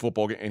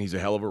 and he's a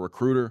hell of a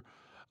recruiter.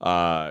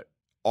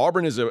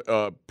 Auburn is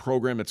a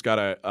program that's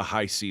got a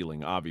high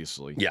ceiling,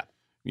 obviously. Yeah.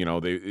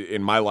 They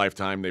in my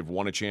lifetime, they've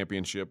won a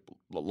championship,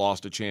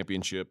 lost a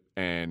championship,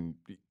 and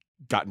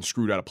gotten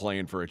screwed out of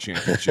playing for a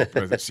championship.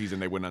 The season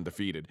they went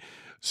undefeated.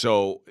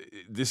 So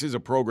this is a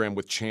program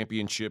with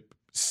championship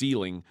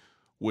ceiling,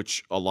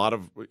 which a lot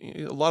of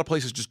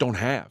places just don't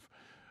have.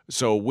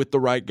 So with the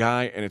right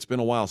guy, and it's been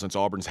a while since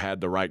Auburn's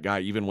had the right guy.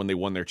 Even when they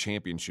won their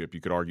championship,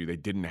 you could argue they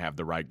didn't have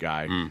the right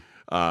guy.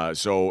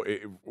 So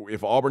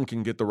if Auburn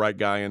can get the right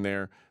guy in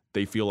there,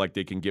 they feel like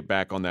they can get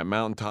back on that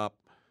mountaintop.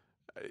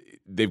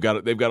 They've got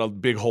a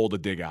big hole to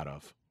dig out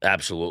of.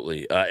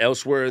 Absolutely.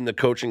 Elsewhere in the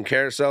coaching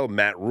carousel,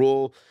 Matt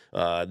Rule.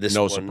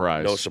 No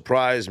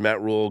surprise.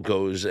 Matt Rule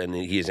goes and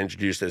he is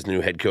introduced as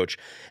new head coach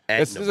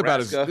at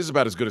Nebraska. This is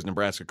about as good as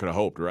Nebraska could have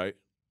hoped, right?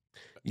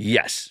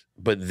 Yes,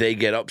 but they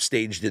get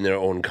upstaged in their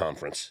own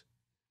conference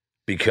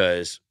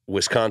because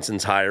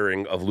Wisconsin's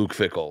hiring of Luke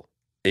Fickell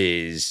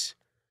is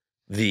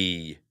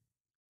the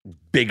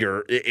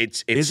bigger.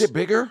 Is it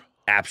bigger?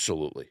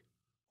 Absolutely.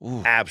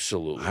 Ooh,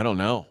 absolutely. I don't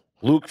know.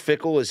 Luke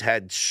Fickell has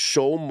had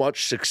so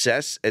much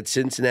success at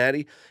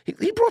Cincinnati.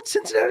 He brought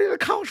Cincinnati to the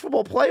college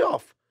football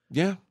playoff.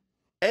 Yeah.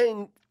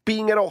 And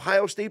being at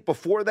Ohio State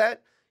before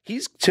that,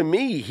 to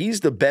me,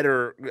 he's the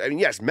better. I mean,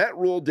 yes, Matt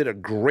Rule did a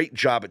great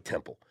job at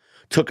Temple.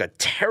 Took a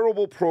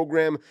terrible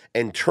program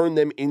and turned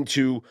them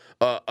into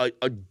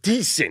a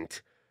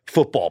decent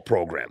football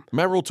program.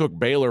 Matt Rule took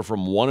Baylor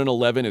from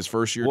 1-11 his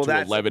first year to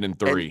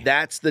 11-3. And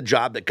that's the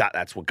job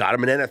that's what got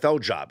him an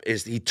NFL job.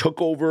 Is he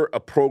took over a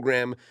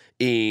program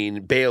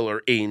in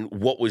Baylor in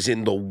what was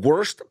in the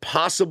worst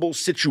possible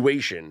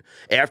situation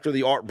after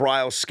the Art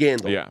Briles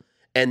scandal. Yeah.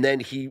 And then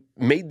he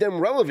made them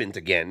relevant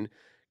again,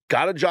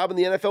 got a job in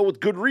the NFL with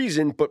good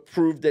reason, but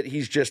proved that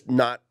he's just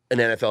not an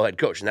NFL head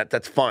coach. And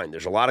that's fine.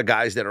 There's a lot of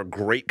guys that are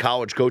great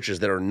college coaches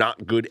that are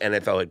not good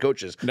NFL head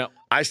coaches. No.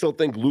 I still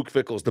think Luke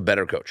Fickell's the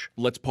better coach.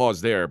 Let's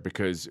pause there,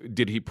 because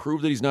did he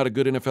prove that he's not a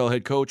good NFL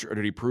head coach, or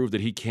did he prove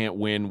that he can't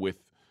win with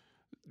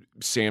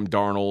Sam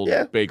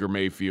Darnold, Baker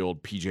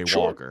Mayfield, PJ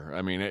Walker?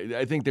 I mean,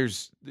 I think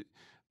there's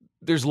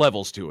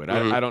levels to it.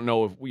 I don't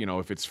know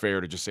if it's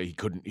fair to just say he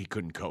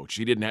couldn't coach.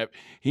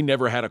 He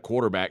never had a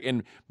quarterback,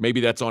 and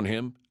maybe that's on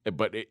him.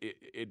 But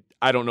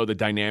I don't know the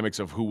dynamics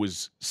of who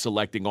was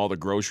selecting all the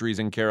groceries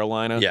in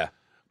Carolina. Yeah,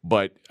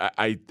 but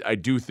I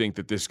do think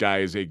that this guy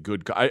is a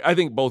good. I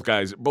think both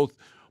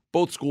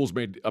schools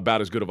made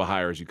about as good of a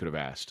hire as you could have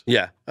asked.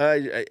 Yeah,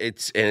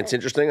 it's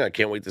interesting. I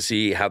can't wait to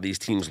see how these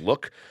teams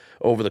look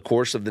over the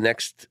course of the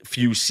next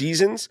few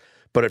seasons.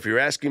 But if you're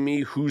asking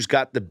me who's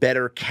got the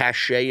better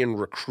cachet in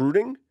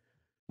recruiting,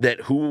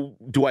 who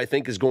do I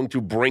think is going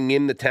to bring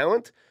in the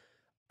talent?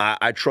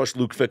 I trust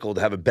Luke Fickell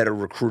to have a better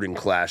recruiting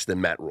class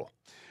than Matt Rule.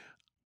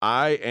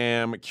 I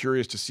am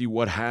curious to see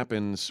what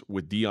happens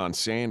with Deion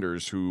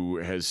Sanders, who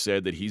has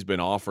said that he's been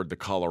offered the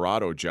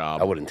Colorado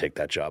job. I wouldn't take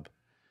that job.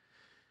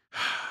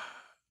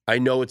 I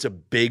know it's a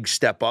big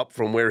step up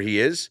from where he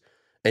is,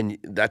 and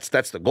that's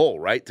the goal,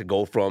 right? To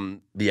go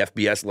from the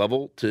FBS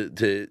level to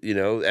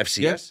FCS.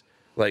 Yes.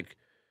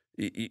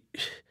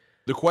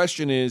 The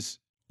question is,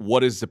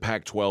 what is the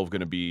Pac-12 going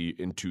to be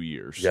in 2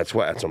 years? That's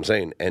what I'm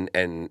saying.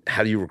 And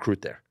how do you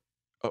recruit there?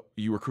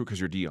 You recruit because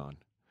you're Deion.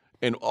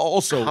 And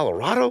also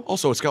Colorado?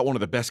 Also, it's got one of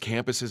the best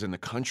campuses in the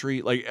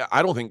country. Like,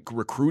 I don't think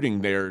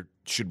recruiting there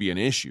should be an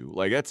issue.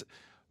 Like,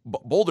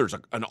 Boulder's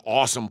an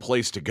awesome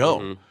place to go.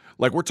 Mm-hmm.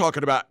 Like, we're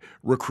talking about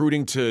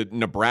recruiting to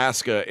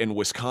Nebraska and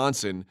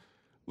Wisconsin.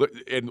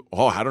 And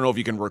I don't know if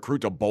you can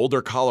recruit to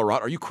Boulder,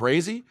 Colorado. Are you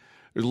crazy?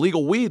 There's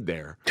legal weed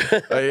there.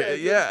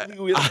 Yeah.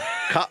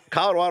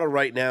 Colorado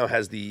right now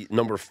has the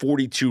number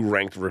 42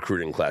 ranked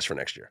recruiting class for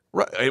next year.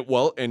 Right.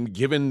 Well, and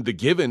given the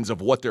givens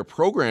of what their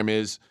program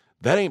is,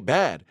 that ain't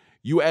bad.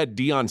 You add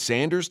Deion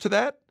Sanders to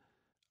that,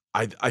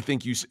 I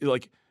think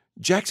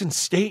Jackson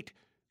State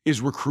is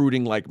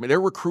recruiting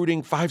they're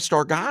recruiting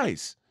 5-star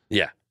guys.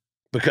 Yeah.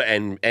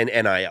 And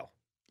NIL.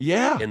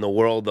 Yeah. In the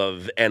world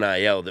of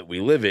NIL that we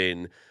live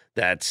in,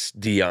 that's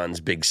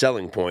Deion's big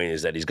selling point,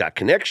 is that he's got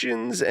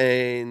connections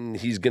and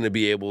he's going to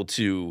be able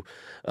to,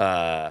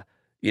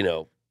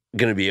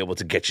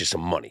 get you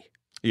some money.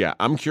 Yeah,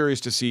 I'm curious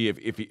to see if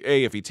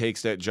he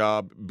takes that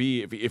job.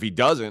 B, if he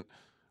doesn't,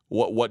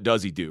 what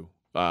does he do?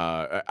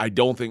 I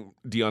don't think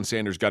Deion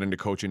Sanders got into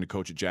coaching to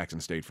coach at Jackson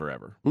State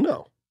forever.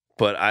 No,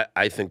 but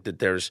I think that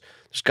there's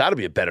got to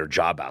be a better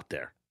job out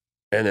there,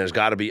 and there's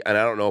got to be. And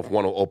I don't know if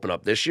one will open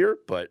up this year,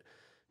 but.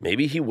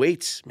 Maybe he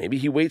waits. Maybe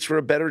he waits for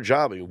a better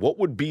job. I mean, what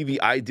would be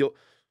the ideal?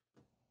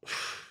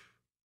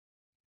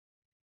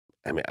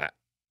 I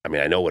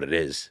know what it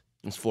is.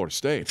 It's Florida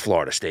State. It's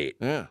Florida State.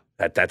 Yeah.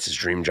 That's his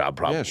dream job,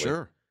 probably. Yeah,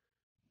 sure.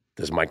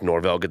 Does Mike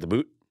Norvell get the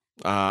boot?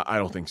 I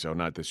don't think so.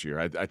 Not this year.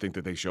 I think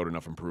that they showed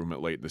enough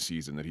improvement late in the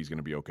season that he's going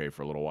to be okay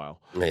for a little while.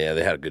 Yeah,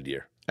 they had a good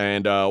year.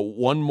 And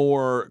one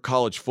more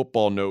college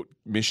football note: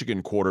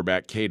 Michigan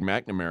quarterback Cade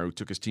McNamara, who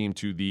took his team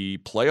to the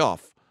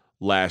playoff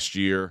last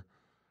year,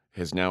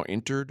 has now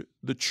entered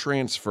the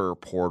transfer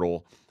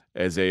portal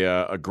as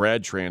a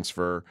grad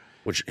transfer.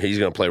 Which he's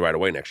going to play right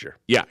away next year.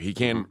 Yeah, he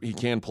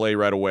can play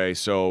right away.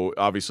 So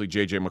obviously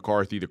J.J.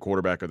 McCarthy, the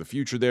quarterback of the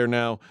future there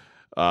now.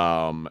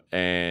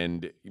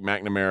 And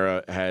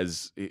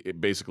McNamara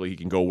basically he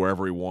can go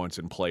wherever he wants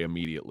and play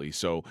immediately.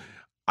 So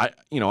I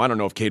don't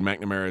know if Cade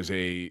McNamara is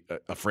a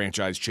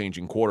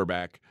franchise-changing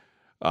quarterback,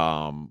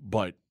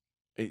 but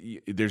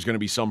there's going to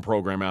be some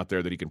program out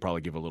there that he can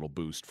probably give a little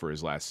boost for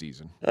his last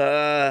season.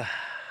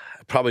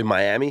 Probably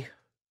Miami.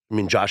 I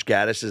mean, Josh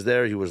Gaddis is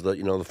there. He was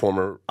the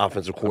former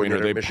offensive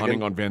coordinator. Are they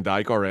punting on Van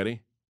Dyke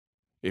already?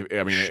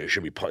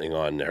 Should be punting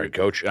on their head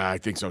coach. I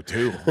think so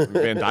too.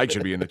 Van Dyke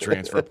should be in the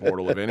transfer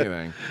portal if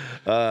anything.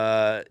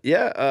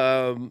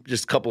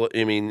 Just a couple of.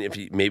 I mean,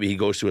 maybe he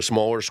goes to a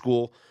smaller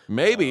school.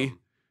 Maybe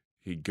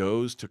he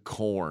goes to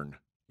Corn.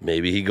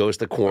 Maybe he goes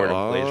to Corn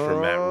and plays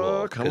for Matt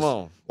Rule. Come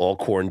on, all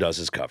Corn does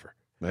is cover.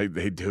 They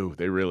do.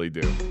 They really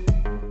do.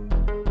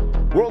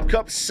 World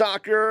Cup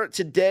soccer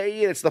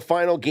today. It's the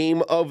final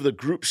game of the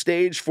group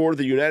stage for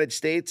the United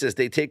States as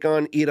they take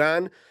on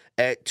Iran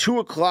at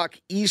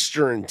 2:00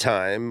 Eastern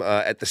time.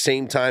 At the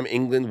same time,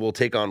 England will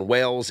take on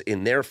Wales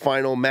in their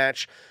final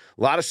match.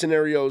 A lot of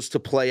scenarios to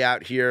play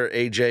out here,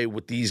 AJ,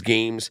 with these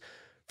games.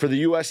 For the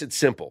U.S., it's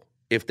simple.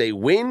 If they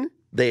win,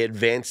 they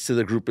advance to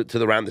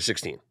the round of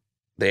 16.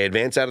 They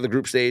advance out of the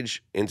group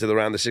stage into the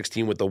round of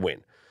 16 with the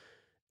win.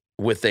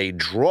 With a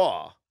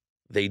draw,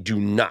 they do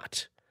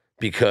not,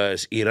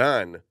 because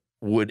Iran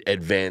would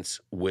advance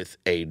with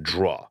a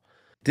draw.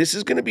 This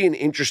is going to be an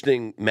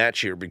interesting match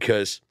here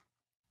because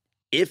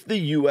if the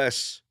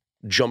U.S.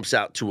 jumps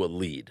out to a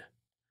lead,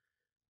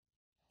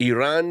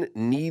 Iran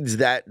needs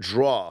that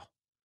draw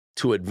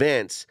to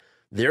advance.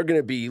 They're going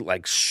to be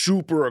like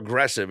super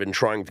aggressive in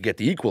trying to get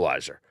the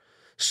equalizer.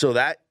 So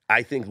that,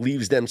 I think,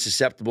 leaves them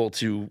susceptible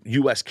to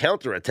U.S.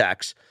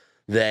 counterattacks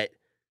that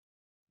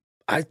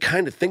I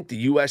kind of think the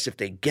U.S., if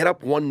they get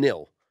up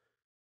 1-0,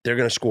 they're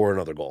going to score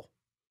another goal.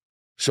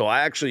 So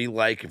I actually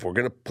like, if we're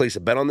going to place a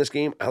bet on this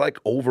game, I like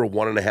over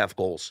 1.5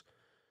 goals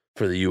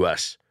for the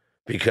U.S.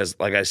 Because,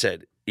 like I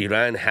said,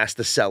 Iran has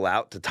to sell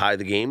out to tie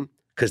the game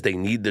because they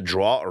need the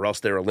draw or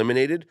else they're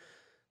eliminated.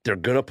 They're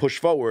going to push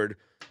forward.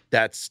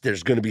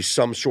 There's going to be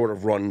some sort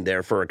of run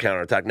there for a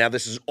counterattack. Now,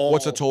 this is all...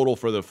 What's the total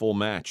for the full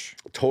match?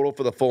 Total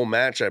for the full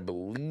match, I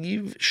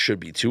believe, should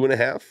be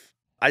 2.5.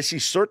 I see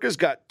Circa's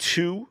got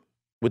 2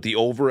 with the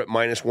over at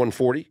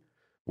 -140.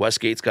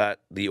 Westgate's got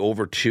the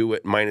over 2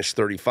 at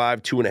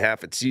 -35,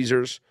 2.5 at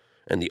Caesars,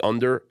 and the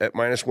under at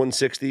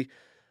 -160.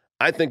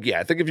 I think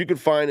if you could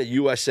find a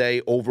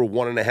USA over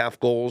 1.5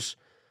 goals,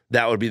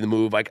 that would be the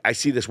move. I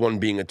see this one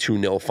being a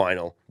 2-0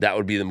 final. That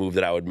would be the move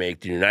that I would make.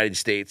 The United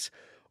States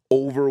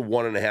over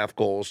 1.5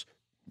 goals.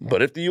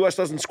 But if the U.S.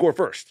 doesn't score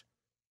first,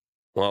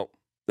 well,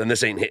 then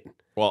this ain't hitting.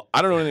 Well,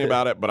 I don't know anything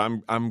about it, but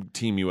I'm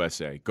Team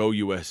USA. Go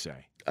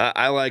USA.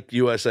 I like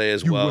USA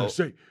as well.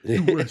 USA.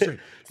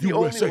 It's the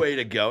only way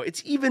to go.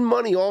 It's even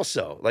money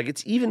also.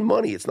 It's even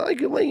money. It's not like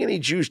you're laying any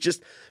juice.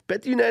 Just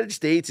bet the United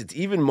States. It's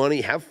even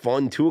money. Have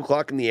fun 2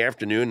 o'clock in the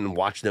afternoon and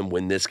watch them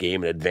win this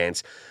game and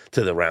advance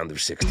to the round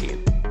of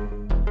 16.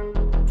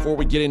 Before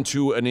we get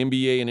into an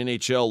NBA and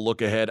NHL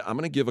look ahead, I'm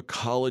going to give a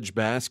college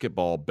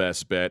basketball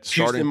best bet.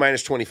 Houston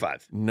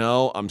 -25.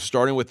 No, I'm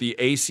starting with the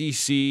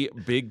ACC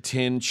Big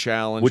Ten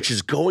Challenge. Which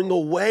is going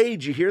away.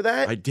 Did you hear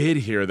that? I did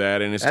hear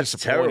that, and it's That's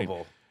disappointing.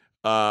 terrible.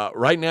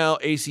 Right now,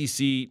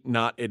 ACC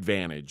not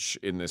advantage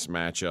in this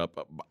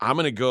matchup. I'm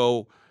going to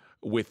go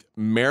with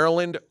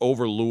Maryland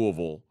over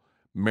Louisville.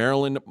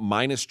 Maryland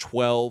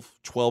 -12,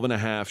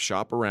 12.5.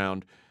 Shop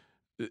around.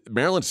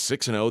 Maryland's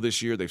 6-0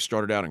 this year. They've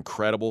started out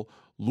incredible.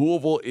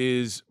 Louisville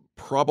is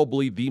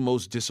probably the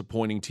most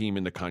disappointing team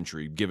in the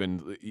country,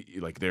 given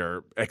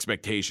their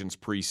expectations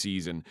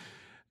preseason.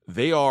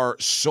 They are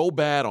so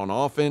bad on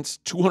offense,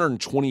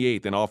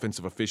 228th in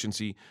offensive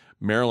efficiency.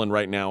 Maryland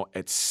right now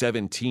at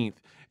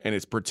 17th, and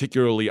it's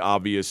particularly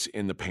obvious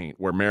in the paint,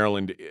 where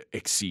Maryland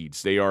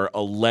exceeds. They are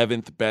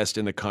 11th best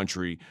in the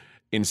country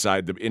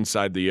inside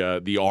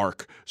the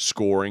arc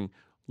scoring.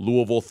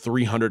 Louisville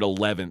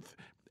 311th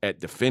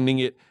at defending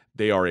it.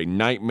 They are a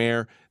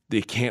nightmare.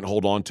 They can't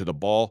hold on to the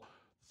ball.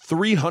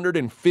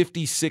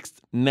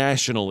 356th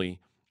nationally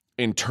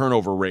in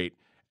turnover rate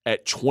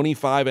at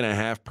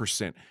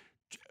 25.5%.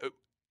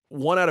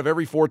 1 out of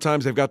every 4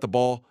 times they've got the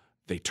ball,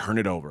 they turn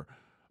it over.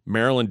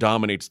 Maryland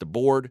dominates the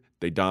board.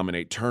 They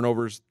dominate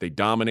turnovers. They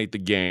dominate the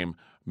game.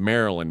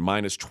 Maryland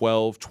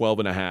 -12,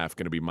 12.5,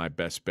 going to be my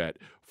best bet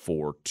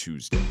for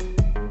Tuesday.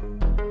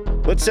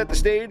 Let's set the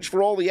stage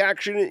for all the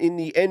action in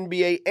the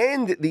NBA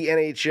and the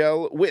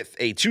NHL with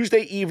a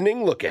Tuesday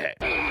evening look ahead.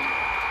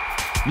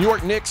 New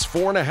York Knicks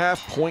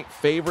 4.5-point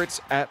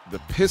favorites at the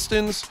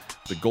Pistons.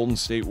 The Golden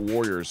State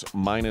Warriors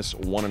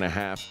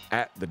 -1.5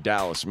 at the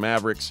Dallas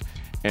Mavericks.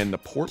 And the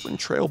Portland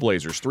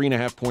Trailblazers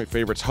 3.5-point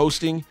favorites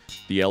hosting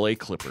the LA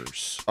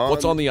Clippers.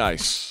 What's on the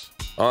ice?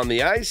 On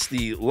the ice,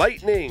 the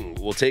Lightning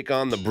will take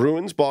on the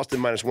Bruins. Boston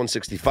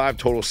 -165,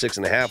 total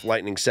 6.5.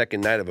 Lightning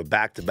second night of a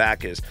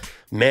back-to-back is,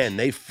 man,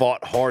 they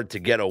fought hard to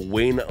get a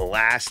win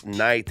last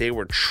night. They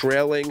were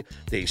trailing.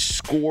 They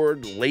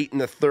scored late in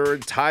the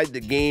third, tied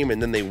the game,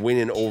 and then they win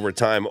in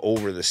overtime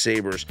over the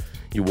Sabres.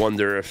 You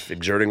wonder if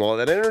exerting all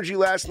that energy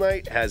last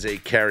night has a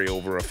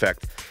carryover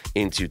effect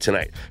into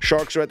tonight.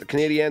 Sharks are at the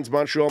Canadiens.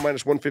 Montreal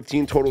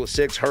 -115, total of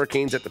 6.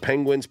 Hurricanes at the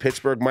Penguins.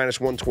 Pittsburgh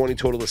 -120,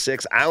 total of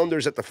 6.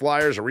 Islanders at the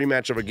Flyers, a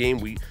rematch of a game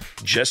we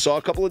just saw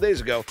a couple of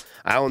days ago.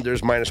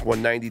 Islanders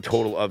 -190,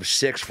 total of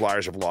 6.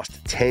 Flyers have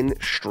lost 10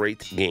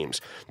 straight games.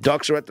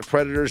 Ducks are at the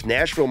Predators.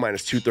 Nashville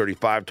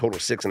 -235, total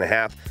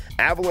 6.5.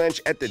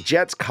 Avalanche at the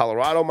Jets.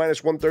 Colorado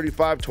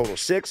 -135, total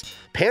 6.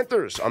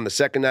 Panthers on the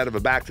second night of a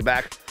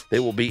back-to-back. They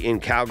will be in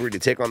Calgary to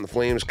take on the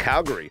Flames.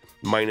 Calgary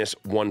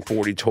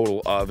 -140,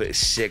 total of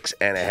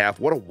 6.5.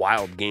 What a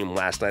wild game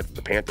last night that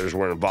the Panthers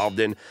were involved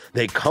in.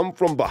 They come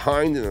from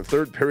behind in the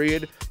third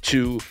period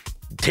to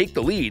take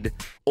the lead,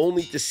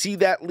 only to see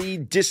that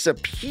lead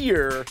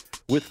disappear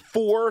with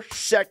 4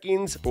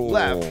 seconds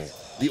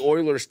left. The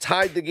Oilers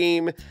tied the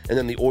game, and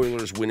then the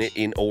Oilers win it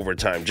in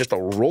overtime. Just a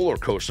roller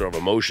coaster of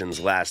emotions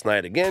last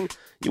night. Again,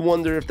 you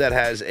wonder if that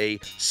has a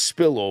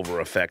spillover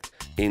effect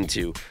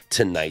into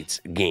tonight's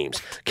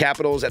games.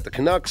 Capitals at the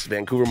Canucks,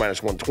 Vancouver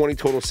 -120,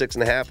 total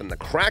 6.5, and the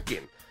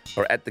Kraken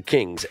are at the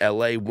Kings,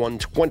 LA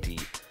 120,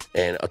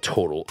 and a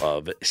total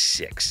of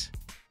 6.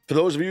 For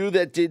those of you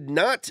that did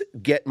not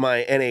get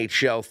my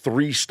NHL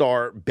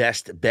 3-star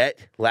best bet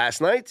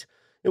last night,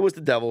 It was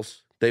the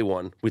Devils. They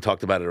won. We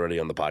talked about it already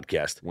on the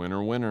podcast.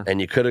 Winner.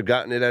 And you could have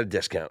gotten it at a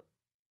discount.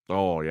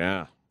 Oh,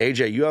 yeah.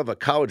 AJ, you have a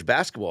college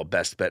basketball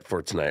best bet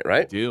for tonight,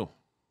 right? I do.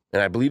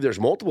 And I believe there's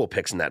multiple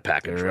picks in that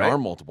package, There right? are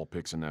multiple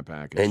picks in that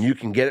package. And you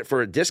can get it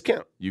for a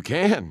discount. You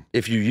can.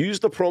 If you use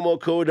the promo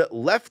code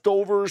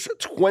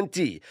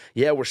LEFTOVERS20.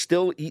 Yeah, we're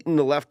still eating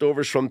the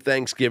leftovers from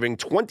Thanksgiving.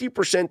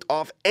 20%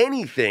 off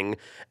anything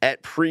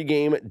at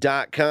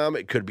pregame.com.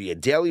 It could be a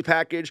daily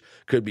package,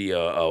 could be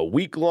a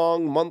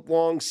week-long,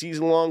 month-long,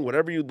 season-long,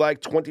 whatever you'd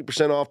like.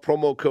 20% off,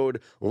 promo code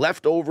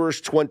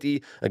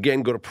LEFTOVERS20.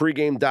 Again, go to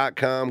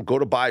pregame.com, go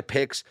to buy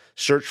picks,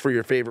 search for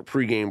your favorite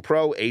pregame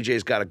pro.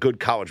 AJ's got a good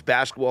college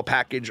basketball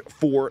package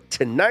for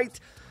tonight.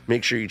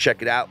 Make sure you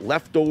check it out.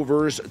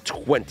 Leftovers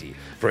 20.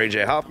 For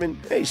AJ Hoffman,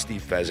 hey,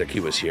 Steve Fezzik,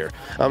 he was here.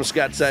 I'm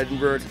Scott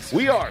Seidenberg.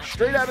 We are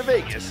Straight Out of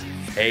Vegas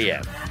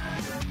AM.